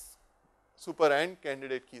express super and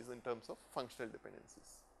candidate keys in terms of functional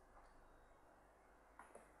dependencies.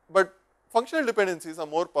 But functional dependencies are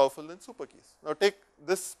more powerful than super keys. Now, take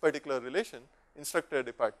this particular relation, instructor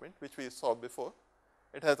department, which we saw before.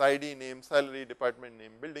 It has ID, name, salary, department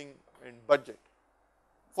name, building and budget.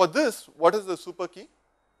 For this, what is the super key?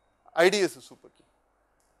 ID is a super key.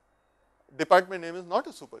 Department name is not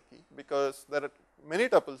a super key, because there are many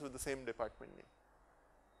tuples with the same department name.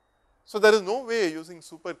 So, there is no way using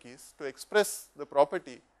super keys to express the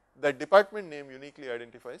property that department name uniquely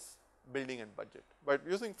identifies building and budget, but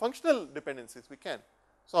using functional dependencies we can.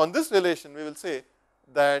 So, on this relation we will say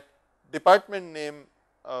that department name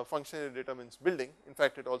functionally determines building, in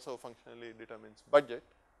fact it also functionally determines budget,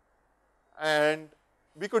 and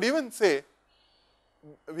we could even say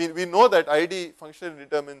we know that ID functionally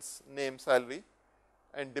determines name, salary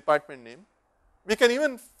and department name. We can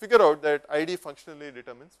even figure out that ID functionally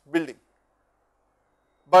determines building,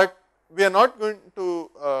 but we are not going to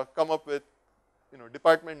come up with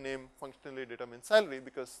department name functionally determines salary,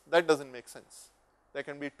 because that does not make sense. There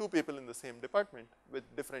can be two people in the same department with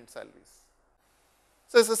different salaries.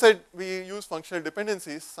 So, as I said, we use functional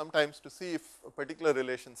dependencies sometimes to see if a particular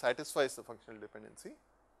relation satisfies the functional dependency.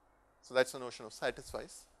 So, that is the notion of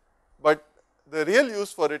satisfies, but the real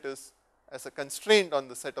use for it is as a constraint on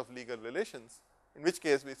the set of legal relations, in which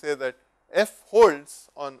case we say that F holds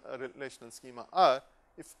on a relational schema R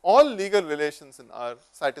if all legal relations in R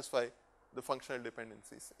satisfy the functional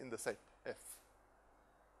dependencies in the set F.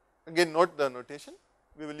 Again, note the notation,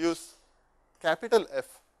 we will use capital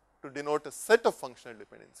F to denote a set of functional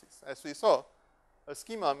dependencies. As we saw, a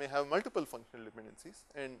schema may have multiple functional dependencies,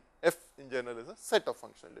 and F in general is a set of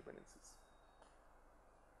functional dependencies.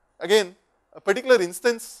 Again, a particular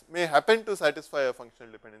instance may happen to satisfy a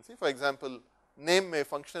functional dependency. For example, name may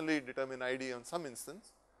functionally determine ID on some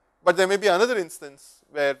instance, but there may be another instance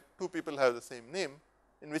where two people have the same name,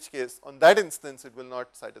 in which case on that instance it will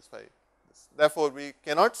not satisfy this. Therefore, we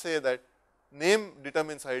cannot say that name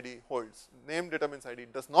determines ID holds, name determines ID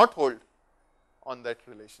does not hold on that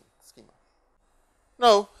relation schema.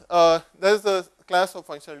 Now, there is a class of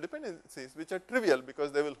functional dependencies which are trivial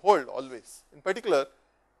because they will hold always. In particular,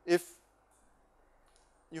 if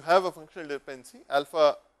you have a functional dependency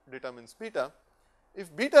alpha determines beta,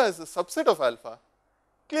 if beta is a subset of alpha,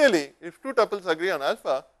 clearly if two tuples agree on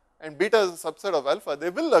alpha and beta is a subset of alpha, they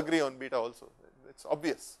will agree on beta also. It is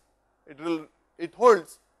obvious. It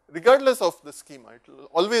holds regardless of the schema, it will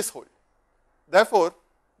always hold. Therefore,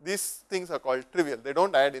 these things are called trivial, they do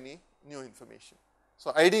not add any new information.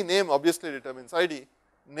 So, ID name obviously determines ID,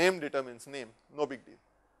 name determines name, no big deal.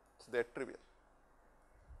 So, they are trivial.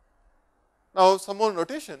 Now, some more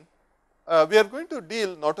notation. We are going to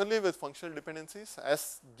deal not only with functional dependencies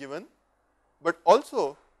as given, but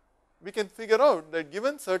also we can figure out that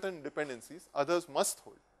given certain dependencies, others must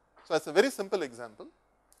hold. So, as a very simple example,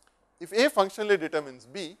 if A functionally determines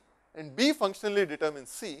B and B functionally determines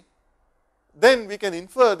C, then we can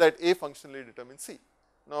infer that A functionally determines C.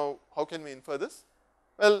 Now, how can we infer this?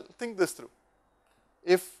 Well, think this through.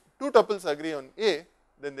 If two tuples agree on A,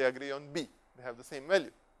 then they agree on B, they have the same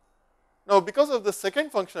value. Now, because of the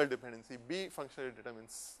second functional dependency, B functionally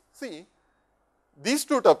determines C, these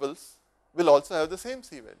two tuples will also have the same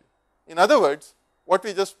C value. In other words, what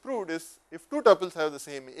we just proved is if two tuples have the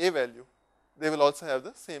same A value, they will also have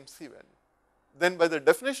the same C value. Then by the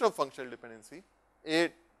definition of functional dependency, A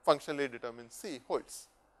functionally determines C holds.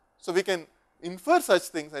 So, we can infer such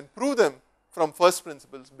things and prove them from first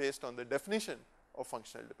principles based on the definition of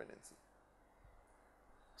functional dependency.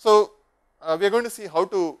 So, we are going to see how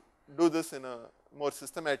to do this in a more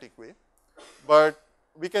systematic way, but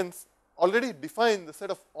we can already define the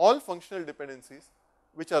set of all functional dependencies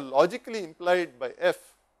which are logically implied by F.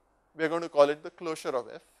 We are going to call it the closure of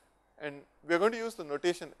F, and we are going to use the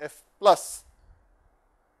notation F plus,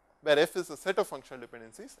 where F is a set of functional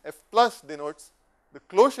dependencies. F plus denotes the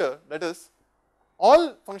closure, that is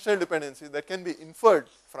all functional dependencies that can be inferred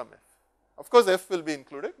from F. Of course, F will be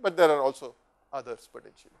included, but there are also others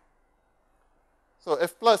potentially. So,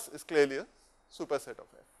 F plus is clearly a superset of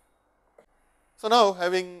F. So, now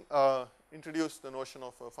having introduced the notion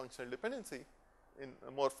of a functional dependency in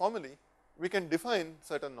more formally, we can define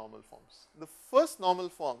certain normal forms. The first normal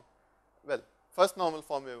form, well, first normal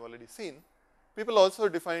form we have already seen. People also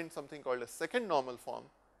defined something called a second normal form,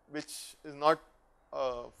 which is not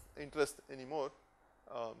of interest anymore.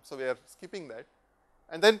 So, we are skipping that.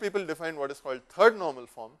 And then people defined what is called third normal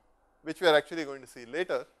form, which we are actually going to see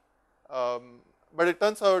later. But it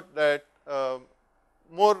turns out that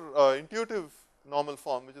more intuitive normal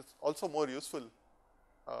form, which is also more useful,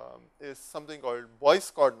 is something called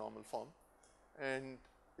Boyce-Codd normal form, and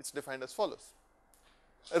it is defined as follows.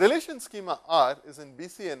 A relation schema R is in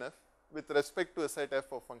BCNF with respect to a set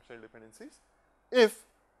F of functional dependencies if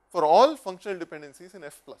for all functional dependencies in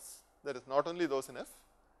F plus, that is not only those in F,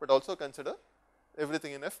 but also consider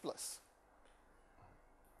everything in F plus.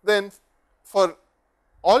 Then for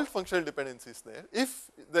all functional dependencies there,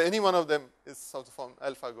 if any one of them is of the form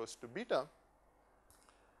alpha goes to beta,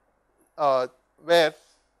 where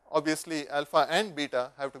obviously alpha and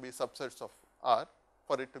beta have to be subsets of R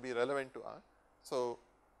for it to be relevant to R. So,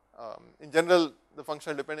 in general the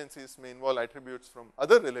functional dependencies may involve attributes from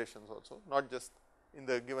other relations also, not just in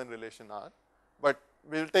the given relation R, but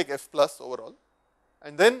we will take F plus overall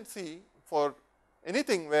and then see for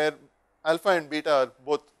anything where alpha and beta are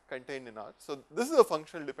both contained in R. So, this is a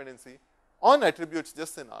functional dependency on attributes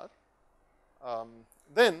just in R,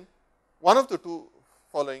 then one of the two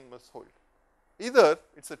following must hold. Either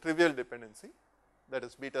it is a trivial dependency, that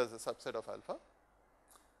is beta is a subset of alpha,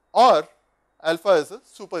 or alpha is a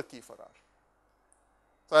super key for R.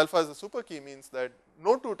 So, alpha is a super key means that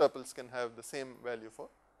no two tuples can have the same value for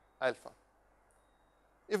alpha.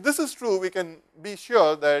 If this is true, we can be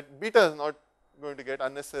sure that beta is not going to get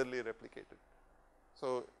unnecessarily replicated.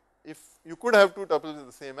 So, if you could have two tuples with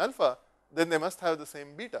the same alpha, then they must have the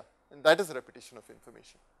same beta, and that is repetition of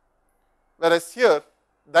information. Whereas here,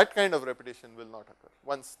 that kind of repetition will not occur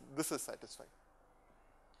once this is satisfied.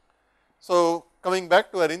 So, coming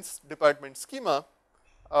back to our ins department schema,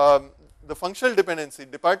 the functional dependency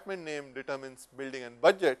department name determines building and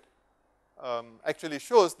budget actually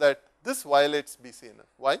shows that this violates BCNF.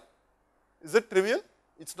 Why? Is it trivial?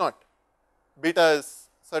 It is not. beta is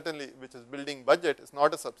certainly, which is building budget, is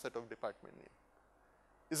not a subset of department name.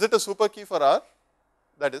 Is it a super key for R?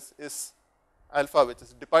 That is alpha, which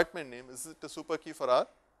is department name, is it a super key for R?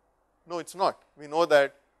 No, it is not. We know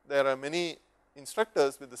that there are many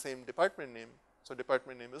instructors with the same department name, so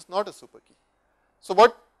department name is not a super key. So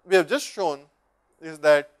what we have just shown is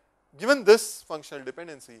that given this functional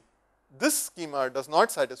dependency, this schema does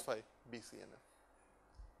not satisfy BCNF.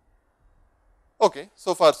 Okay,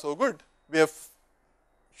 so far so good. We have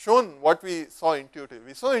shown what we saw intuitively.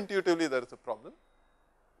 We saw intuitively there is a problem.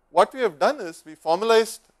 What we have done is we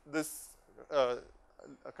formalized this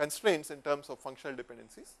constraints in terms of functional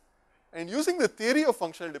dependencies, and using the theory of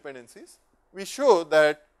functional dependencies, we show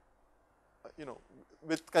that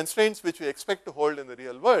with constraints which we expect to hold in the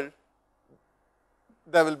real world,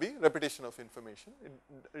 there will be repetition of information.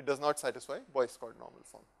 It does not satisfy Boyce-Codd normal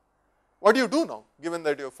form. What do you do now, given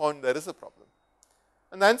that you have found there is a problem?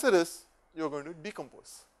 And the answer is you are going to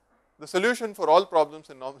decompose. The solution for all problems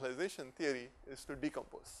in normalization theory is to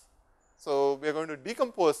decompose. So we are going to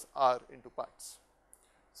decompose R into parts.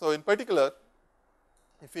 So in particular,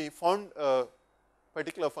 if we found a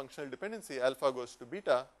particular functional dependency, alpha goes to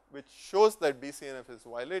beta, which shows that BCNF is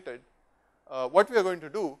violated, what we are going to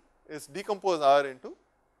do is decompose R into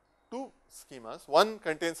two schemas. One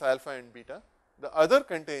contains alpha and beta, the other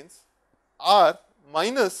contains R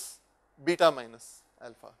minus beta minus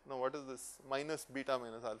alpha. Now what is this minus beta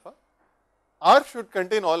minus alpha? R should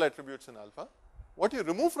contain all attributes in alpha. What you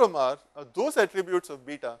remove from R are those attributes of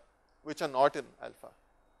beta which are not in alpha.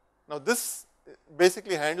 Now this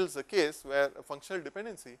basically handles the case where a functional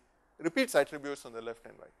dependency repeats attributes on the left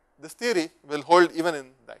and right. This theory will hold even in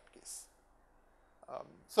that case.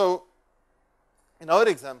 So in our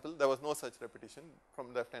example, there was no such repetition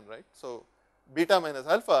from left and right. So beta minus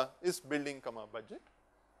alpha is building comma budget.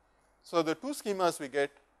 So the two schemas we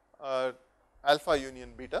get are alpha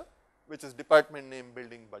union beta, which is department name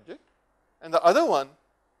building budget, and the other one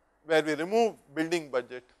where we remove building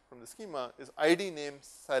budget from the schema is ID name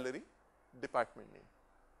salary department name.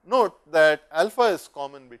 Note that alpha is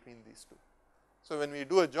common between these two. So when we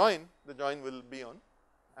do a join, the join will be on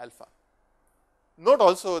alpha. Note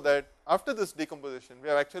also that after this decomposition, we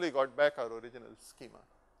have actually got back our original schema.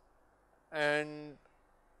 And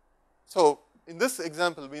so in this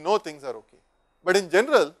example, we know things are okay. But in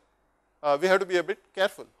general, we have to be a bit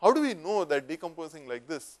careful. How do we know that decomposing like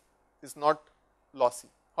this is not lossy?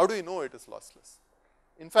 How do we know it is lossless?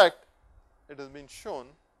 In fact, it has been shown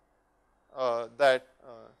that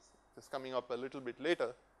is coming up a little bit later,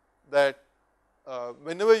 that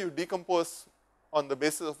whenever you decompose on the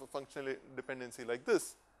basis of a functional dependency like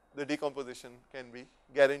this, the decomposition can be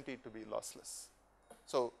guaranteed to be lossless.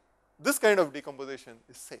 So this kind of decomposition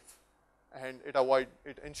is safe, and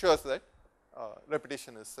it ensures that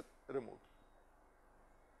repetition is removed.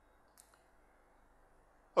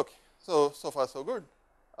 Okay, so far so good.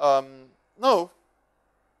 Now,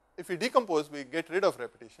 if we decompose, we get rid of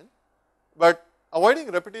repetition, but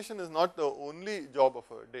avoiding repetition is not the only job of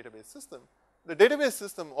a database system. The database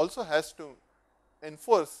system also has to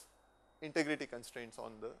enforce integrity constraints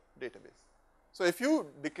on the database. So if you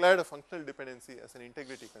declared a functional dependency as an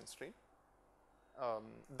integrity constraint,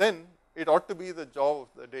 then it ought to be the job of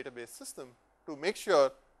the database system to make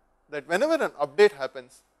sure that whenever an update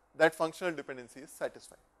happens, that functional dependency is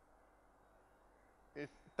satisfied. It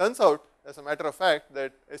turns out, as a matter of fact,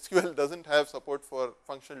 that SQL does not have support for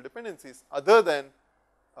functional dependencies other than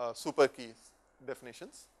super keys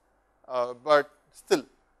definitions, but still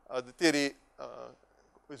the theory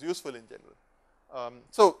is useful in general.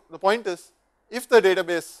 So the point is, if the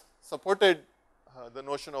database supported the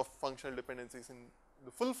notion of functional dependencies in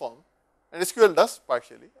the full form, and SQL does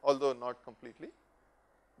partially, although not completely,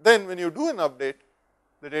 then when you do an update,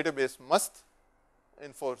 the database must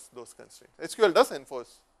enforce those constraints. SQL does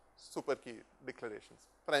enforce super key declarations,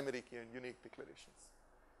 primary key and unique declarations.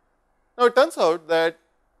 Now it turns out that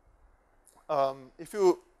if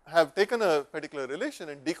you have taken a particular relation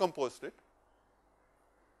and decomposed it,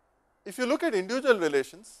 if you look at individual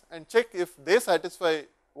relations and check if they satisfy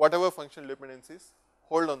whatever functional dependencies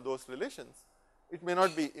hold on those relations, it may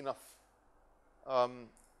not be enough.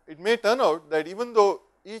 It may turn out that even though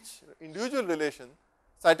each individual relation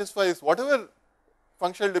satisfies whatever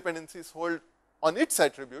functional dependencies hold on its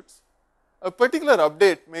attributes, a particular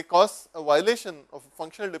update may cause a violation of a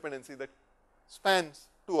functional dependency that spans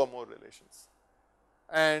two or more relations.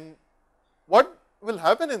 And what will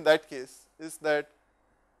happen in that case is that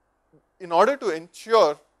in order to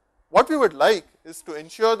ensure, what we would like is to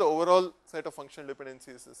ensure the overall set of functional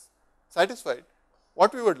dependencies is satisfied.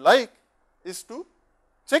 What we would like is to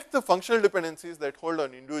check the functional dependencies that hold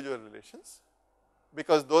on individual relations,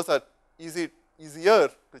 because those are easier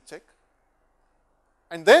to check.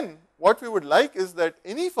 And then what we would like is that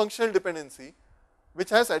any functional dependency which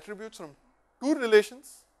has attributes from two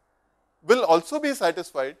relations will also be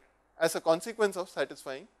satisfied as a consequence of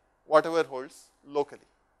satisfying whatever holds locally.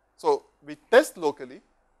 So, we test locally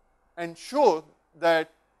and show that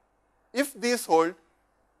if these hold,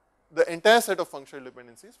 the entire set of functional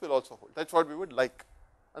dependencies will also hold. That is what we would like.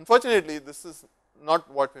 Unfortunately, this is not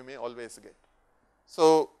what we may always get.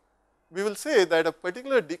 So, we will say that a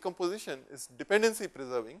particular decomposition is dependency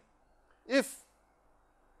preserving if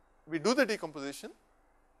we do the decomposition,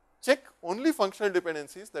 check only functional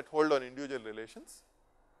dependencies that hold on individual relations,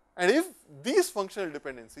 and if these functional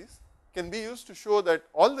dependencies can be used to show that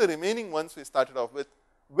all the remaining ones we started off with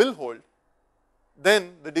will hold,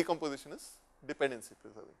 then the decomposition is dependency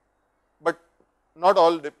preserving. But not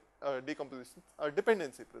all decompositions are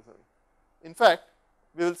dependency preserving. In fact,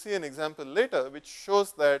 we will see an example later which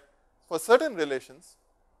shows that for certain relations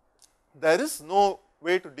there is no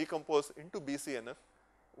way to decompose into BCNF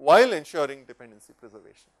while ensuring dependency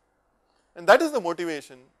preservation. And that is the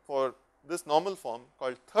motivation for this normal form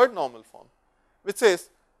called third normal form, which says,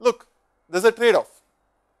 look, there is a trade off.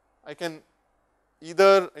 I can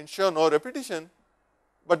either ensure no repetition,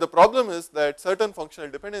 but the problem is that certain functional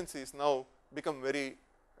dependencies now become very,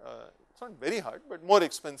 it's not very hard, but more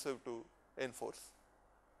expensive to enforce.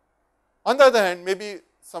 On the other hand, maybe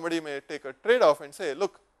somebody may take a trade off and say,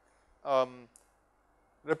 look,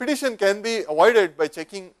 repetition can be avoided by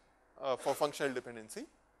checking for functional dependency.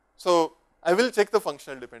 So, I will check the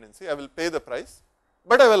functional dependency, I will pay the price,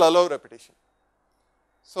 but I will allow repetition.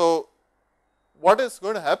 So, what is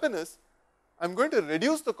going to happen is, I am going to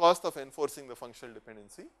reduce the cost of enforcing the functional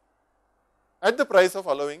dependency at the price of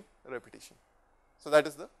allowing repetition. So, that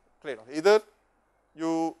is the trade off. Either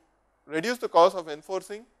you reduce the cost of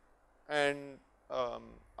enforcing and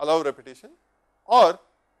allow repetition, or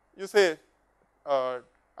you say I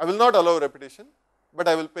will not allow repetition, but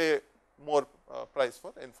I will pay more price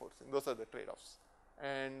for enforcing. Those are the trade offs,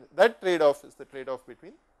 and that trade off is the trade off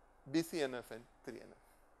between BCNF and 3NF.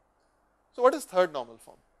 So, what is third normal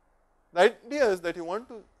form? The idea is that you want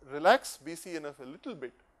to relax BCNF a little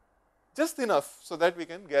bit, just enough so that we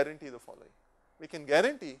can guarantee the following. We can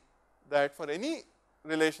guarantee that for any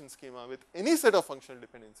relation schema with any set of functional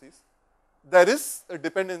dependencies, there is a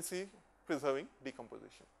dependency preserving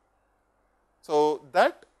decomposition. So,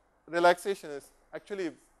 that relaxation is actually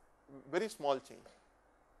a very small change.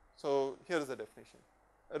 So, here is the definition.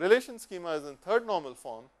 A relation schema is in third normal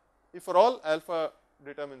form if for all alpha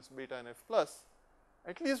determines beta and f plus,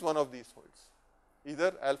 at least one of these holds.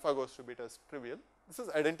 Either alpha goes to beta is trivial, this is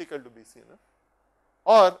identical to BCNF,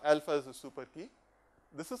 or alpha is a super key,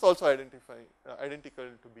 this is also identical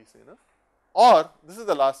to BCNF, or this is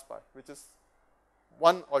the last part, which is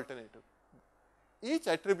one alternative. Each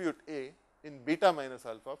attribute A in beta minus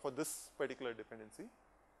alpha for this particular dependency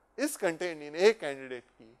is contained in a candidate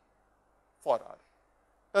key for R.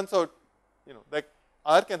 Turns out, that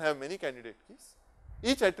R can have many candidate keys.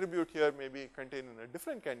 Each attribute here may be contained in a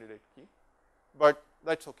different candidate key, but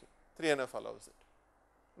that is okay. 3NF allows it.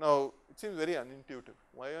 Now, it seems very unintuitive.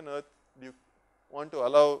 Why on earth do you want to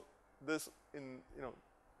allow this in,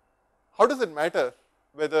 how does it matter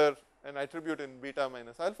whether an attribute in beta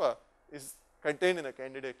minus alpha is contained in a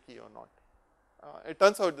candidate key or not? It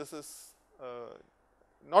turns out this is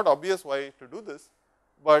not obvious why to do this,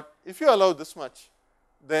 but if you allow this much,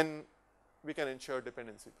 then we can ensure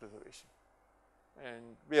dependency preservation, and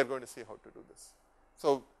we are going to see how to do this.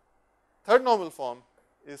 So, third normal form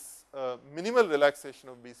is a minimal relaxation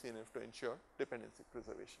of BCNF to ensure dependency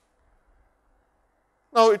preservation.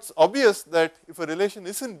 Now, it is obvious that if a relation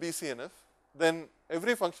is in BCNF, then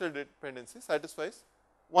every functional dependency satisfies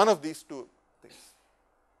one of these two things.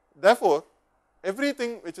 Therefore,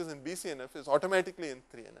 everything which is in BCNF is automatically in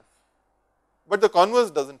 3NF, but the converse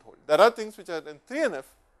does not hold. There are things which are in 3NF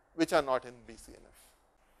which are not in BCNF.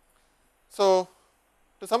 So,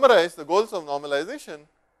 to summarize, the goals of normalization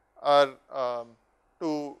are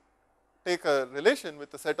to take a relation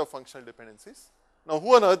with a set of functional dependencies. Now,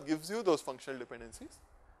 who on earth gives you those functional dependencies?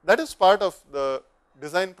 That is part of the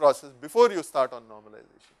design process before you start on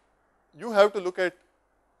normalization. You have to look at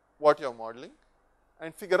what you are modeling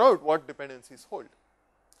and figure out what dependencies hold.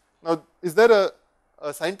 Now, is there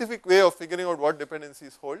a scientific way of figuring out what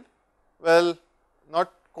dependencies hold? Well,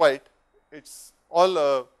 not quite. It is all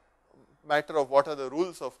a matter of what are the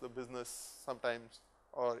rules of the business sometimes,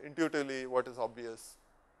 or intuitively what is obvious.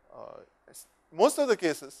 Most of the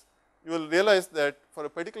cases, you will realize that for a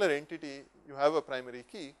particular entity, you have a primary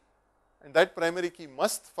key, and that primary key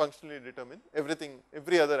must functionally determine everything,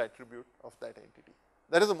 every other attribute of that entity.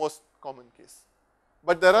 That is the most common case.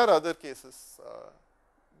 But there are other cases,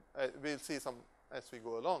 we will see some as we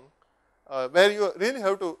go along, where you really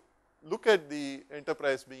have to look at the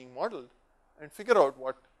enterprise being modeled and figure out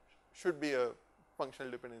what should be a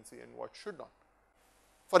functional dependency and what should not.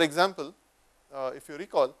 For example, if you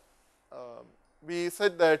recall, we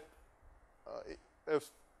said that a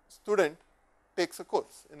student takes a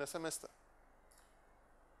course in a semester.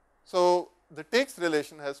 So, the takes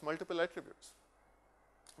relation has multiple attributes.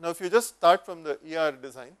 Now, if you just start from the ER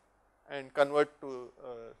design and convert to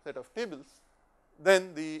a set of tables,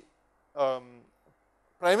 then the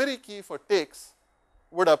primary key for takes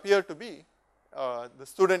would appear to be the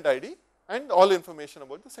student ID and all information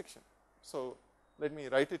about the section. So, let me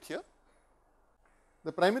write it here.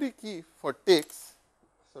 The primary key for takes,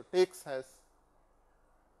 so takes has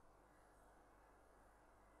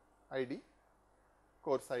ID,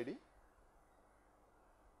 course ID,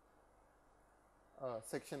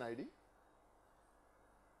 section ID,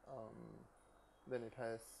 then it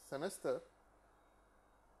has semester,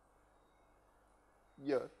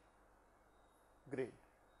 year, grade.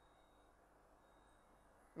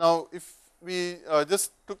 Now, if we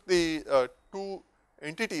just took the two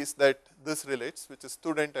entities that this relates, which is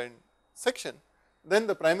student and section, then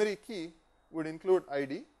the primary key would include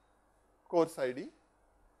ID, course ID,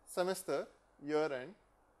 semester, year and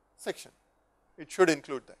section. It should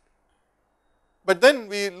include that. But then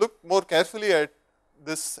we look more carefully at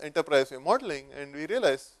this enterprise we are modeling and we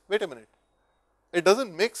realize, wait a minute, it does not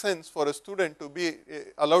make sense for a student to be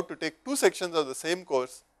allowed to take two sections of the same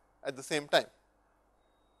course at the same time.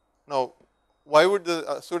 Now, why would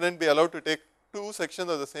the student be allowed to take two sections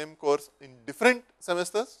of the same course in different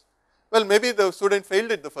semesters? Well, maybe the student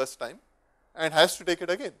failed it the first time and has to take it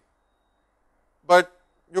again, but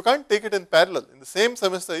you can't take it in parallel. In the same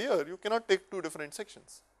semester year, you cannot take two different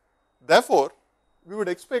sections. Therefore, we would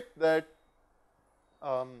expect that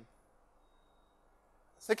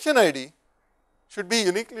section ID should be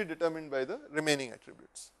uniquely determined by the remaining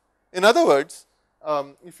attributes. In other words,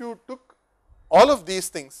 if you took all of these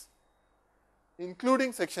things,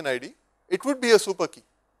 including section ID, it would be a super key.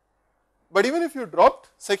 But even if you dropped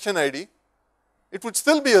section ID, it would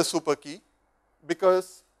still be a super key,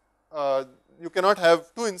 because you cannot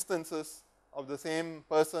have two instances of the same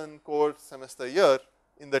person, course, semester, year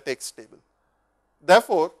in the text table.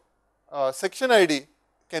 Therefore, section ID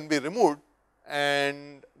can be removed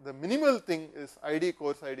and the minimal thing is ID,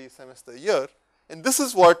 course ID, semester, year, and this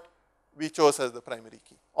is what we chose as the primary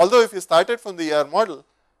key. Although if you started from the ER model,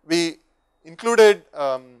 we included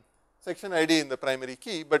section ID in the primary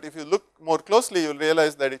key, but if you look more closely, you will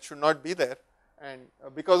realize that it should not be there, and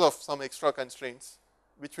because of some extra constraints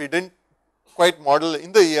which we did not quite model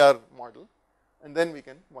in the ER model, and then we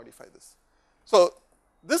can modify this. So,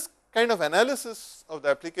 this kind of analysis of the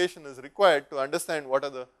application is required to understand what are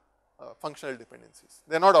the functional dependencies.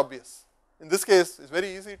 They are not obvious. In this case, it is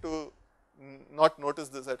very easy to not notice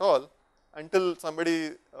this at all until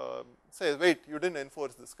somebody says, wait, you did not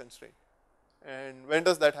enforce this constraint. And when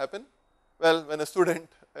does that happen? Well, when a student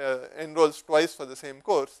enrolls twice for the same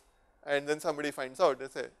course and then somebody finds out, they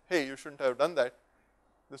say, hey, you shouldn't have done that.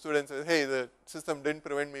 The student says, hey, the system did not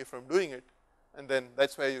prevent me from doing it, and then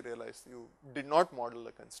that is why you realize you did not model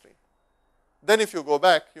a constraint. Then if you go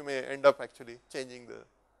back, you may end up actually changing the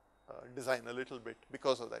design a little bit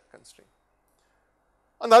because of that constraint.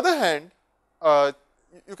 On the other hand,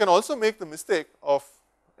 you can also make the mistake of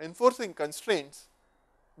enforcing constraints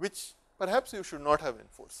which perhaps you should not have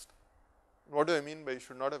enforced. What do I mean by you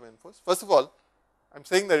should not have enforced? First of all, I am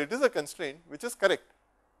saying that it is a constraint which is correct.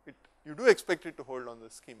 You do expect it to hold on the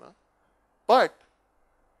schema, but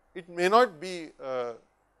it may not be a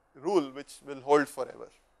rule which will hold forever.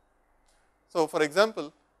 So, for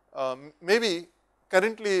example, maybe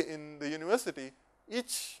currently in the university,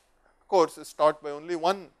 each course is taught by only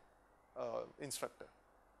one instructor.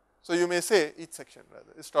 So, you may say each section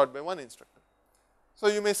rather is taught by one instructor. So,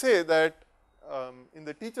 you may say that in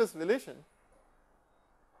the teachers relation,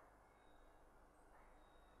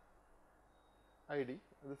 ID,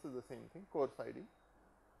 this is the same thing, course ID,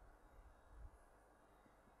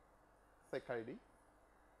 sec ID,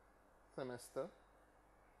 semester,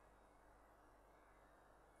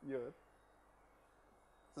 year.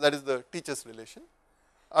 So, that is the teachers relation.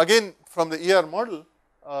 Again, from the ER model,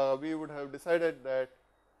 we would have decided that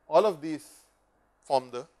all of these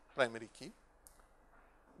form the primary key.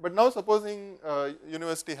 But now supposing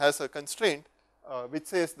university has a constraint which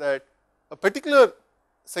says that a particular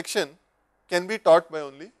section can be taught by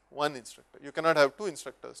only one instructor. You cannot have two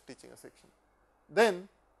instructors teaching a section. Then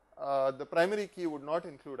the primary key would not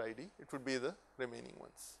include ID, it would be the remaining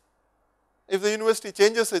ones. If the university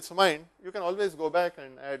changes its mind, you can always go back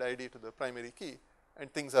and add ID to the primary key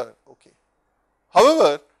and things are okay.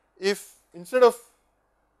 However, if instead of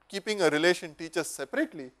keeping a relation teachers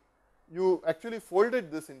separately, you actually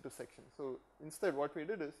folded this into sections. So, instead what we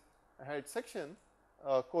did is I had section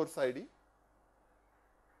course ID,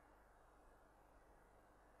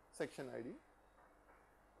 section ID,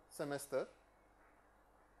 semester,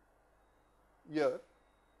 year,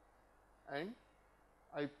 and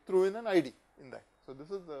I threw in an ID in that. So,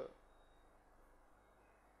 this is the,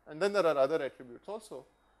 and then there are other attributes also,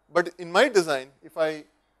 but in my design if I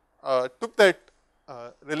took that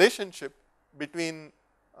relationship between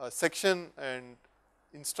section and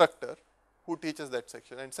instructor who teaches that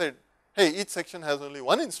section and said, hey, each section has only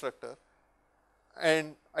one instructor,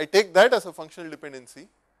 and I take that as a functional dependency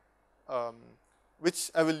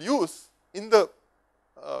which I will use in the,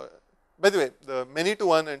 by the way, the many to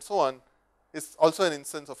one and so on is also an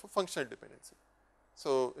instance of a functional dependency.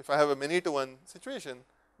 So, if I have a many to one situation,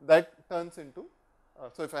 that turns into,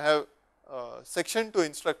 so if I have section to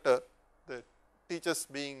instructor, the teachers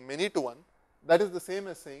being many to one, that is the same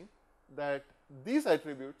as saying that these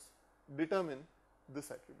attributes determine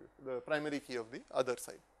this attribute, the primary key of the other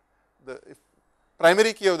side. The if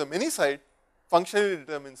primary key of the many side functionally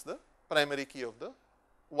determines the primary key of the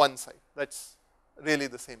one side, that is really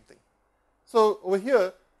the same thing. So, over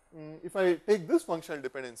here if I take this functional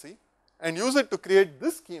dependency and use it to create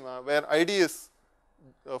this schema where ID is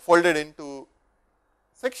folded into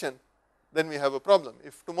section, then we have a problem.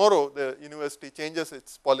 If tomorrow the university changes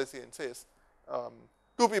its policy and says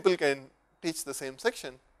two people can teach the same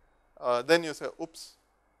section, then you say, oops,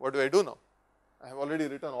 what do I do now? I have already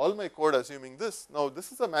written all my code assuming this. Now,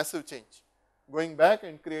 this is a massive change. Going back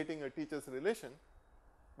and creating a teacher's relation,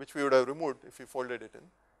 which we would have removed if we folded it in,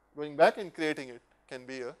 going back and creating it can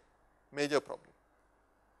be a major problem.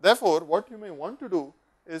 Therefore, what you may want to do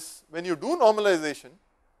is when you do normalization,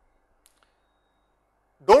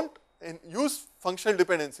 do not use functional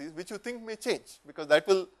dependencies which you think may change, because that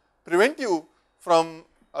will prevent you from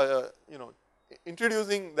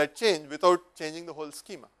introducing that change without changing the whole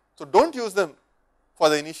schema. So, do not use them for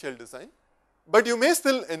the initial design, but you may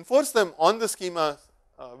still enforce them on the schema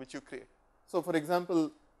which you create. So, for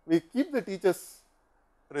example, we keep the teachers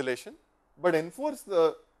relation, but enforce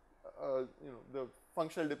the the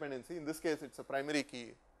functional dependency. In this case, it is a primary key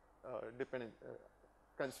dependent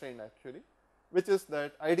constraint actually, which is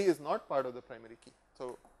that ID is not part of the primary key.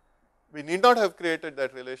 So, we need not have created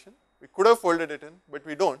that relation, we could have folded it in, but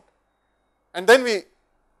we do not, and then we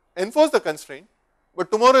enforce the constraint,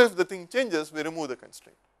 but tomorrow if the thing changes, we remove the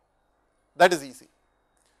constraint. That is easy.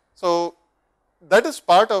 So, that is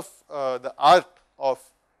part of the art of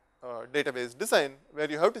database design, where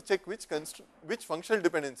you have to check which functional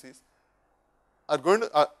dependencies are going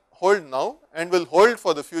to hold now and will hold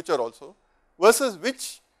for the future also, versus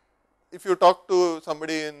which, if you talk to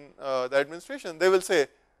somebody in the administration, they will say,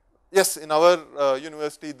 yes, in our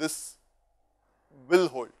university this will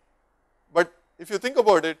hold. But if you think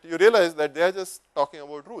about it, you realize that they are just talking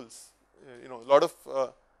about rules. A lot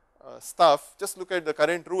of staff just look at the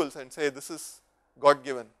current rules and say this is God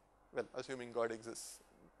given, well, assuming God exists.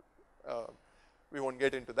 We will not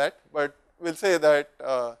get into that, but we will say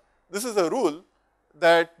that this is a rule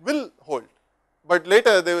that will hold, but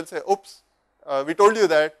later they will say, oops, we told you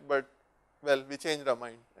that, but well, we changed our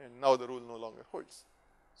mind and now the rule no longer holds.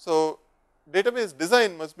 So, database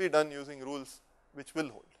design must be done using rules which will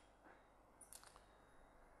hold.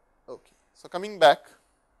 Okay. So, coming back,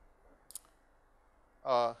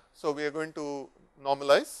 so we are going to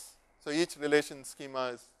normalize. So, each relation schema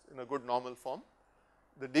is in a good normal form.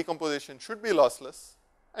 The decomposition should be lossless,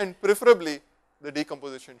 and preferably the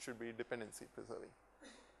decomposition should be dependency preserving.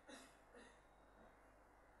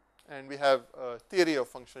 And we have a theory of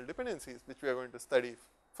functional dependencies which we are going to study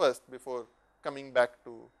first before coming back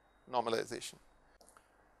to normalization.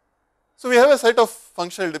 So, we have a set of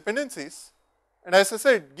functional dependencies, and as I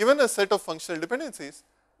said, given a set of functional dependencies,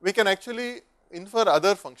 we can actually infer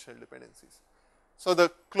other functional dependencies. So, the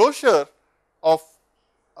closure of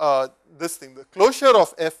this thing, the closure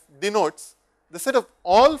of F denotes the set of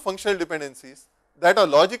all functional dependencies that are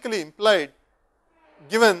logically implied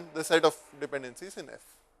given the set of dependencies in F.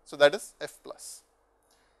 So, that is F plus.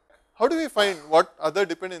 How do we find what other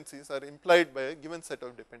dependencies are implied by a given set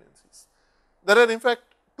of dependencies? There are in fact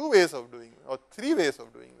two ways of doing, or three ways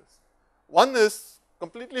of doing this. One is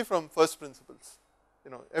completely from first principles.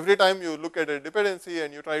 Every time you look at a dependency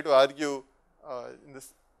and you try to argue in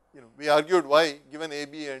this, we argued why given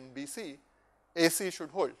AB and BC, AC should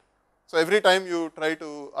hold. So, every time you try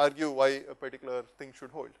to argue why a particular thing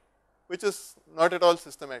should hold, which is not at all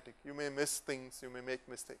systematic. You may miss things, you may make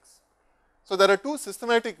mistakes. So, there are two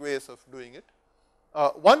systematic ways of doing it.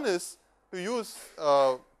 One is to use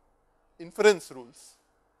inference rules.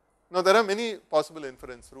 Now, there are many possible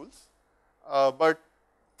inference rules, but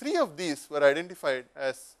three of these were identified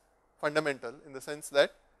as fundamental in the sense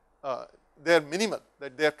that they are minimal,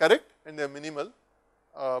 that they are correct and they are minimal,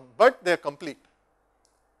 but they are complete.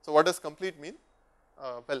 So, what does complete mean?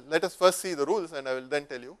 Well, let us first see the rules and I will then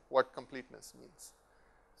tell you what completeness means.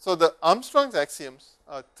 So, the Armstrong's axioms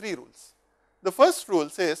are three rules. The first rule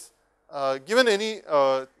says given any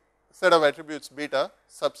set of attributes beta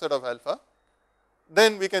subset of alpha,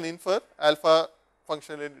 then we can infer alpha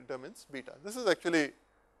functionally determines beta. This is actually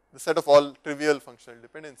the set of all trivial functional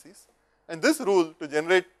dependencies, and this rule to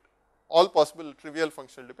generate all possible trivial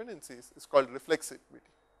functional dependencies is called reflexivity.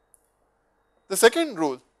 The second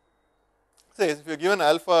rule says if you are given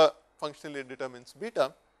alpha functionally determines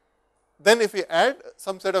beta, then if we add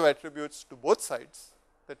some set of attributes to both sides,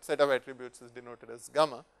 that set of attributes is denoted as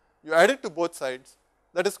gamma, you add it to both sides,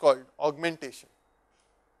 that is called augmentation.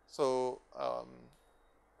 So,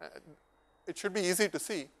 it should be easy to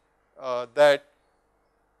see that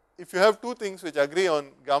if you have two things which agree on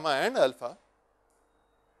gamma and alpha,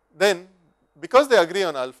 then because they agree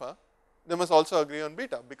on alpha, they must also agree on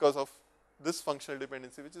beta because of this functional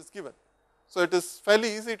dependency which is given. So, it is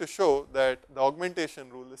fairly easy to show that the augmentation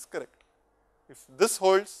rule is correct. If this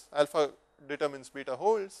holds, alpha determines beta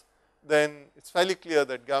holds, then it is fairly clear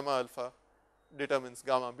that gamma alpha determines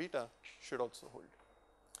gamma beta should also hold.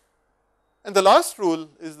 And the last rule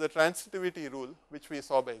is the transitivity rule, which we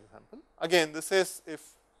saw by example. Again, this says if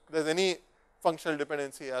there is any functional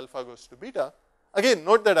dependency alpha goes to beta, again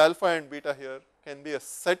note that alpha and beta here can be a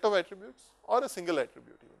set of attributes or a single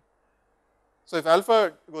attribute even. So, if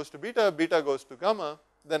alpha goes to beta, beta goes to gamma,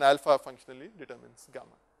 then alpha functionally determines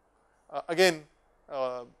gamma. Again,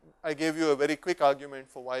 I gave you a very quick argument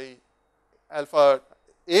for why alpha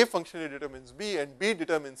A functionally determines B and B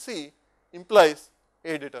determines C implies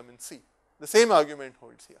A determines C. The same argument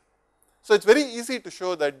holds here. So, it is very easy to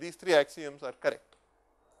show that these three axioms are correct.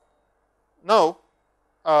 Now,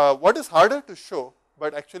 what is harder to show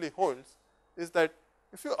but actually holds is that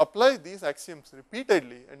if you apply these axioms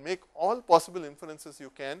repeatedly and make all possible inferences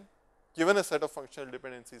you can given a set of functional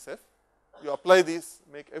dependencies F, you apply these,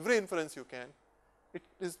 make every inference you can, it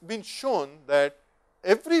has been shown that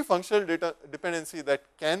every functional dependency that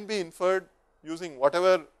can be inferred using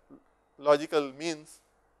whatever logical means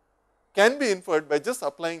can be inferred by just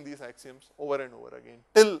applying these axioms over and over again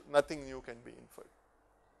till nothing new can be inferred.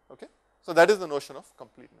 Okay? So, that is the notion of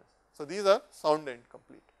completeness. So, these are sound and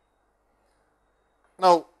complete.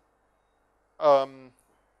 Now,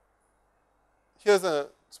 here is a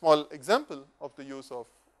small example of the use of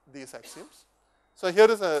these axioms. So, here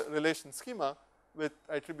is a relation schema with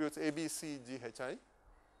attributes A, B, C, G, H, I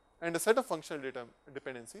and a set of functional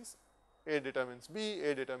dependencies. A determines B,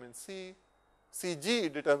 A determines C,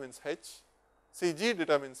 Cg determines H, Cg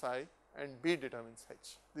determines I and B determines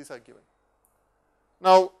H. These are given.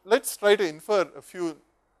 Now, let us try to infer a few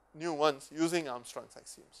new ones using Armstrong's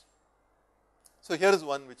axioms. So, here is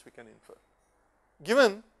one which we can infer.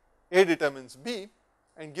 Given A determines B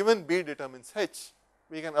and given B determines H,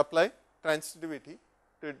 we can apply transitivity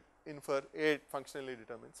to infer A functionally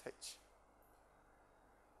determines H.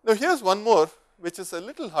 Now, here is one more which is a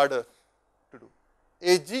little harder to do.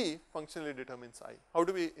 Ag functionally determines I. How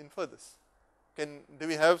do we infer this? Do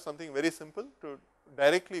we have something very simple to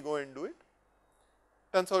directly go and do it?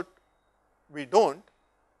 Turns out we do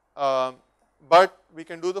not, but we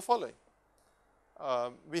can do the following.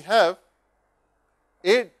 We have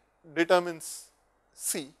A determines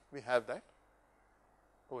C, we have that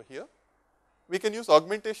over here. We can use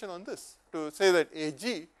augmentation on this to say that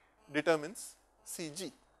Ag determines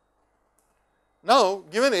Cg. Now,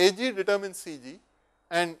 given Ag determines Cg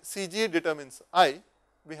and Cg determines I,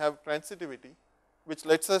 we have transitivity which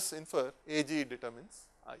lets us infer Ag determines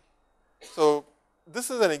I. So,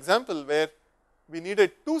 this is an example where we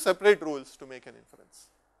needed two separate rules to make an inference.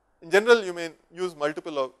 In general, you may use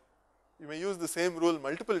the same rule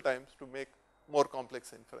multiple times to make more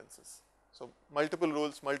complex inferences. So, multiple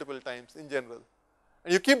rules multiple times in general,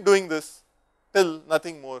 and you keep doing this till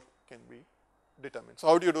nothing more can be determined. So,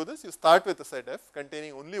 how do you do this? You start with a set F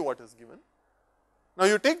containing only what is given. Now,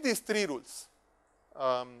 you take these three rules.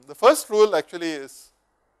 The first rule actually is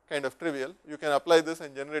kind of trivial. You can apply this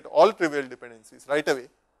and generate all trivial dependencies right away.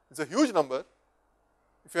 It is a huge number.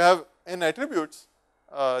 If you have n attributes,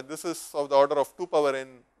 this is of the order of 2 power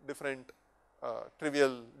n different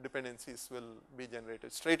trivial dependencies will be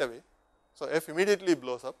generated straight away. So, F immediately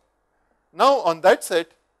blows up. Now, on that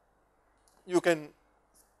set you can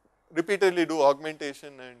repeatedly do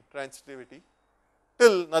augmentation and transitivity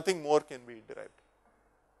till nothing more can be derived.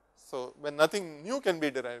 So, when nothing new can be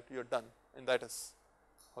derived, you are done, and that is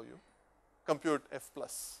how you compute F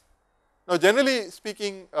plus. Now, generally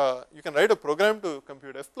speaking, you can write a program to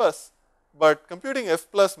compute F plus, but computing F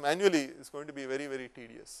plus manually is going to be very, very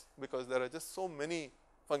tedious, because there are just so many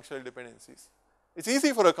functional dependencies. It is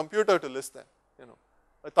easy for a computer to list them,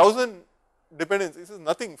 1,000 dependencies is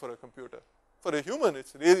nothing for a computer. For a human, it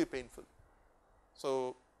is really painful.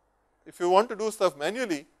 So, if you want to do stuff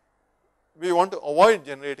manually, we want to avoid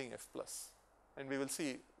generating F plus, and we will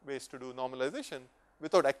see ways to do normalization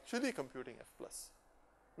without actually computing F plus.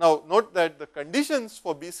 Now, note that the conditions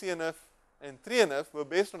for BCNF and 3NF were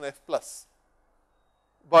based on F plus,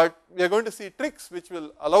 but we are going to see tricks which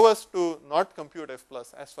will allow us to not compute F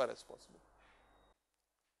plus as far as possible.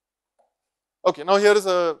 Okay, now here is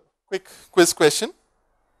a quick quiz question.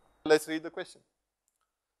 Let us read the question.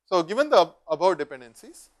 So, given the above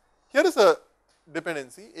dependencies, here is a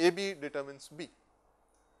dependency AB determines B.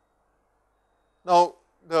 Now,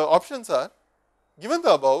 the options are, given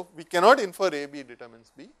the above, we cannot infer AB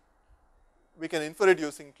determines B, we can infer it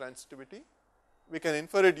using transitivity, we can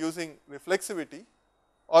infer it using reflexivity,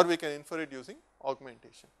 or we can infer it using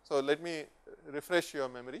augmentation. So, let me refresh your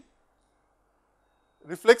memory.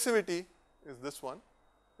 Reflexivity is this one,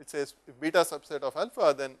 which says if beta subset of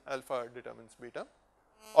alpha, then alpha determines beta.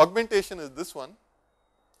 Augmentation is this one,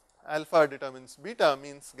 alpha determines beta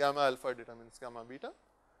means gamma alpha determines gamma beta,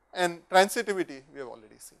 and transitivity we have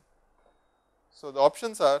already seen. So, the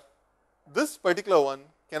options are, this particular one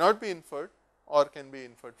cannot be inferred or can be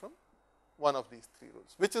inferred from one of these three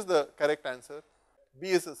rules. Which is the correct answer? B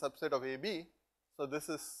is a subset of AB, so this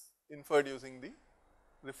is inferred using the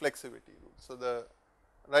reflexivity rule. So, the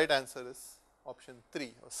right answer is option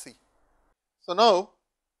 3 or C. So, now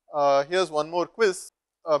here is one more quiz.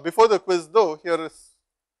 Before the quiz though, here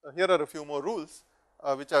are a few more rules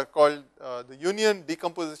which are called the union,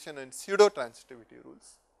 decomposition and pseudo transitivity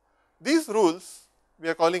rules. These rules we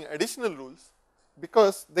are calling additional rules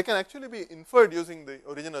because they can actually be inferred using the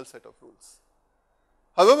original set of rules.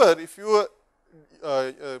 However, if you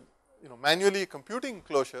are manually computing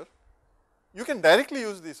closure, you can directly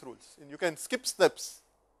use these rules and you can skip steps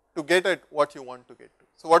to get at what you want to get to.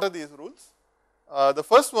 So, what are these rules? The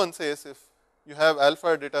first one says if you have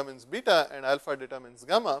alpha determines beta and alpha determines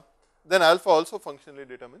gamma, then alpha also functionally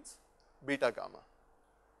determines beta gamma.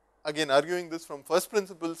 Again, arguing this from first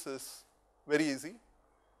principles is very easy.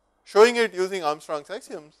 Showing it using Armstrong's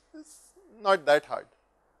axioms is not that hard.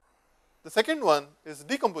 The second one is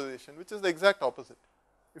decomposition, which is the exact opposite.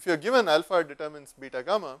 If you are given alpha determines beta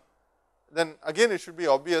gamma, then again it should be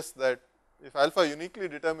obvious that if alpha uniquely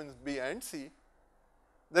determines B and C,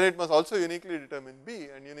 then it must also uniquely determine B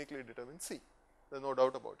and uniquely determine C. There is no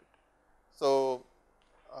doubt about it. So,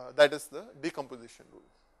 that is the decomposition rule.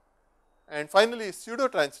 And finally, pseudo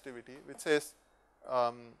transitivity, which says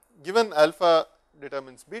given alpha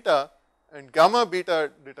determines beta and gamma beta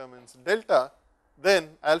determines delta, then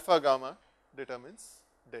alpha gamma determines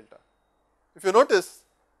delta. If you notice,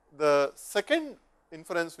 the second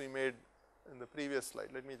inference we made in the previous slide,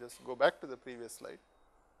 let me just go back to the previous slide,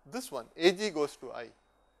 this one AG goes to I,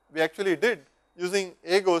 we actually did using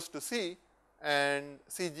A goes to C and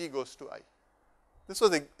CG goes to I. This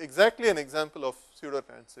was exactly an example of pseudo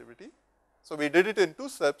transitivity. So, we did it in 2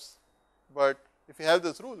 steps, but if you have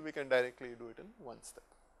this rule, we can directly do it in 1 step.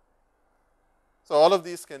 So, all of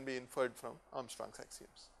these can be inferred from Armstrong's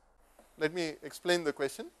axioms. Let me explain the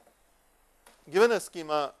question. Given a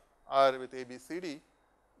schema R with A, B, C, D,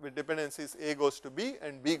 with dependencies A goes to B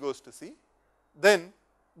and B goes to C, then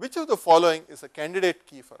which of the following is a candidate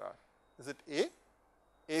key for R? Is it A,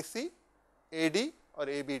 AC, AD or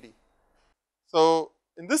ABD? So,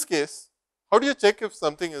 in this case, how do you check if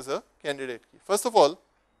something is a candidate key? First of all,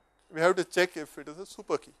 we have to check if it is a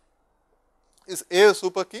super key. Is A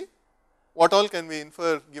super key? What all can we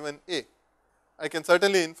infer given A? I can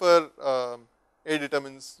certainly infer A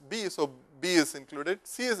determines B, so B is included,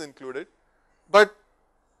 C is included, but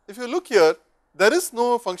if you look here, there is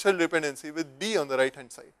no functional dependency with D on the right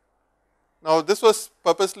hand side. Now, this was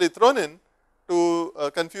purposely thrown in to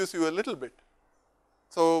confuse you a little bit.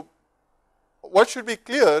 So, what should be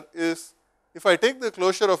clear is if I take the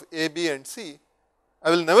closure of A, B and C, I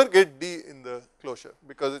will never get D in the closure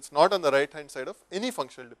because it is not on the right hand side of any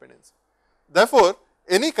functional dependency. Therefore,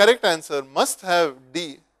 any correct answer must have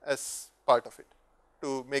D as part of it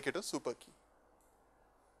to make it a super key.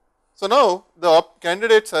 So, now the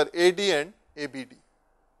candidates are AD and ABD.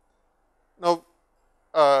 Now,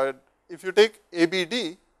 if you take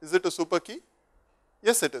ABD, is it a super key?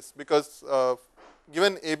 Yes, it is, because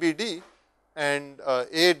given ABD and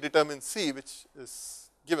A determines C, which is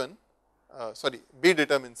given, sorry, B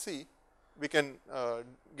determines C, we can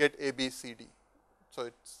get ABCD. So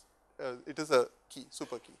it is a key,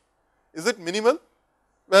 super key. Is it minimal?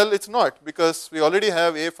 Well, it's not, because we already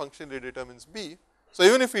have A functionally determines B. So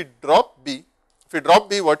even if we drop B,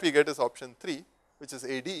 what we get is option 3, which is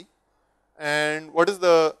AD. And what is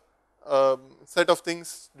the set of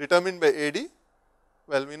things determined by AD?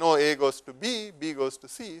 Well, we know A goes to B, B goes to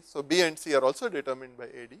C. So B and C are also determined by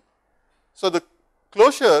AD. So the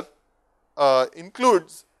closure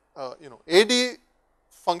includes, AD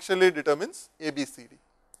functionally determines ABCD.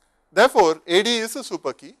 Therefore, AD is a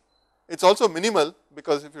super key. It's also minimal,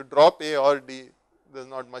 because if you drop A or D, there is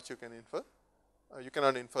not much you can infer. You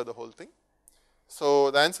cannot infer the whole thing.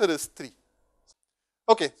 So the answer is 3.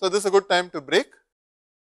 Okay, so this is a good time to break.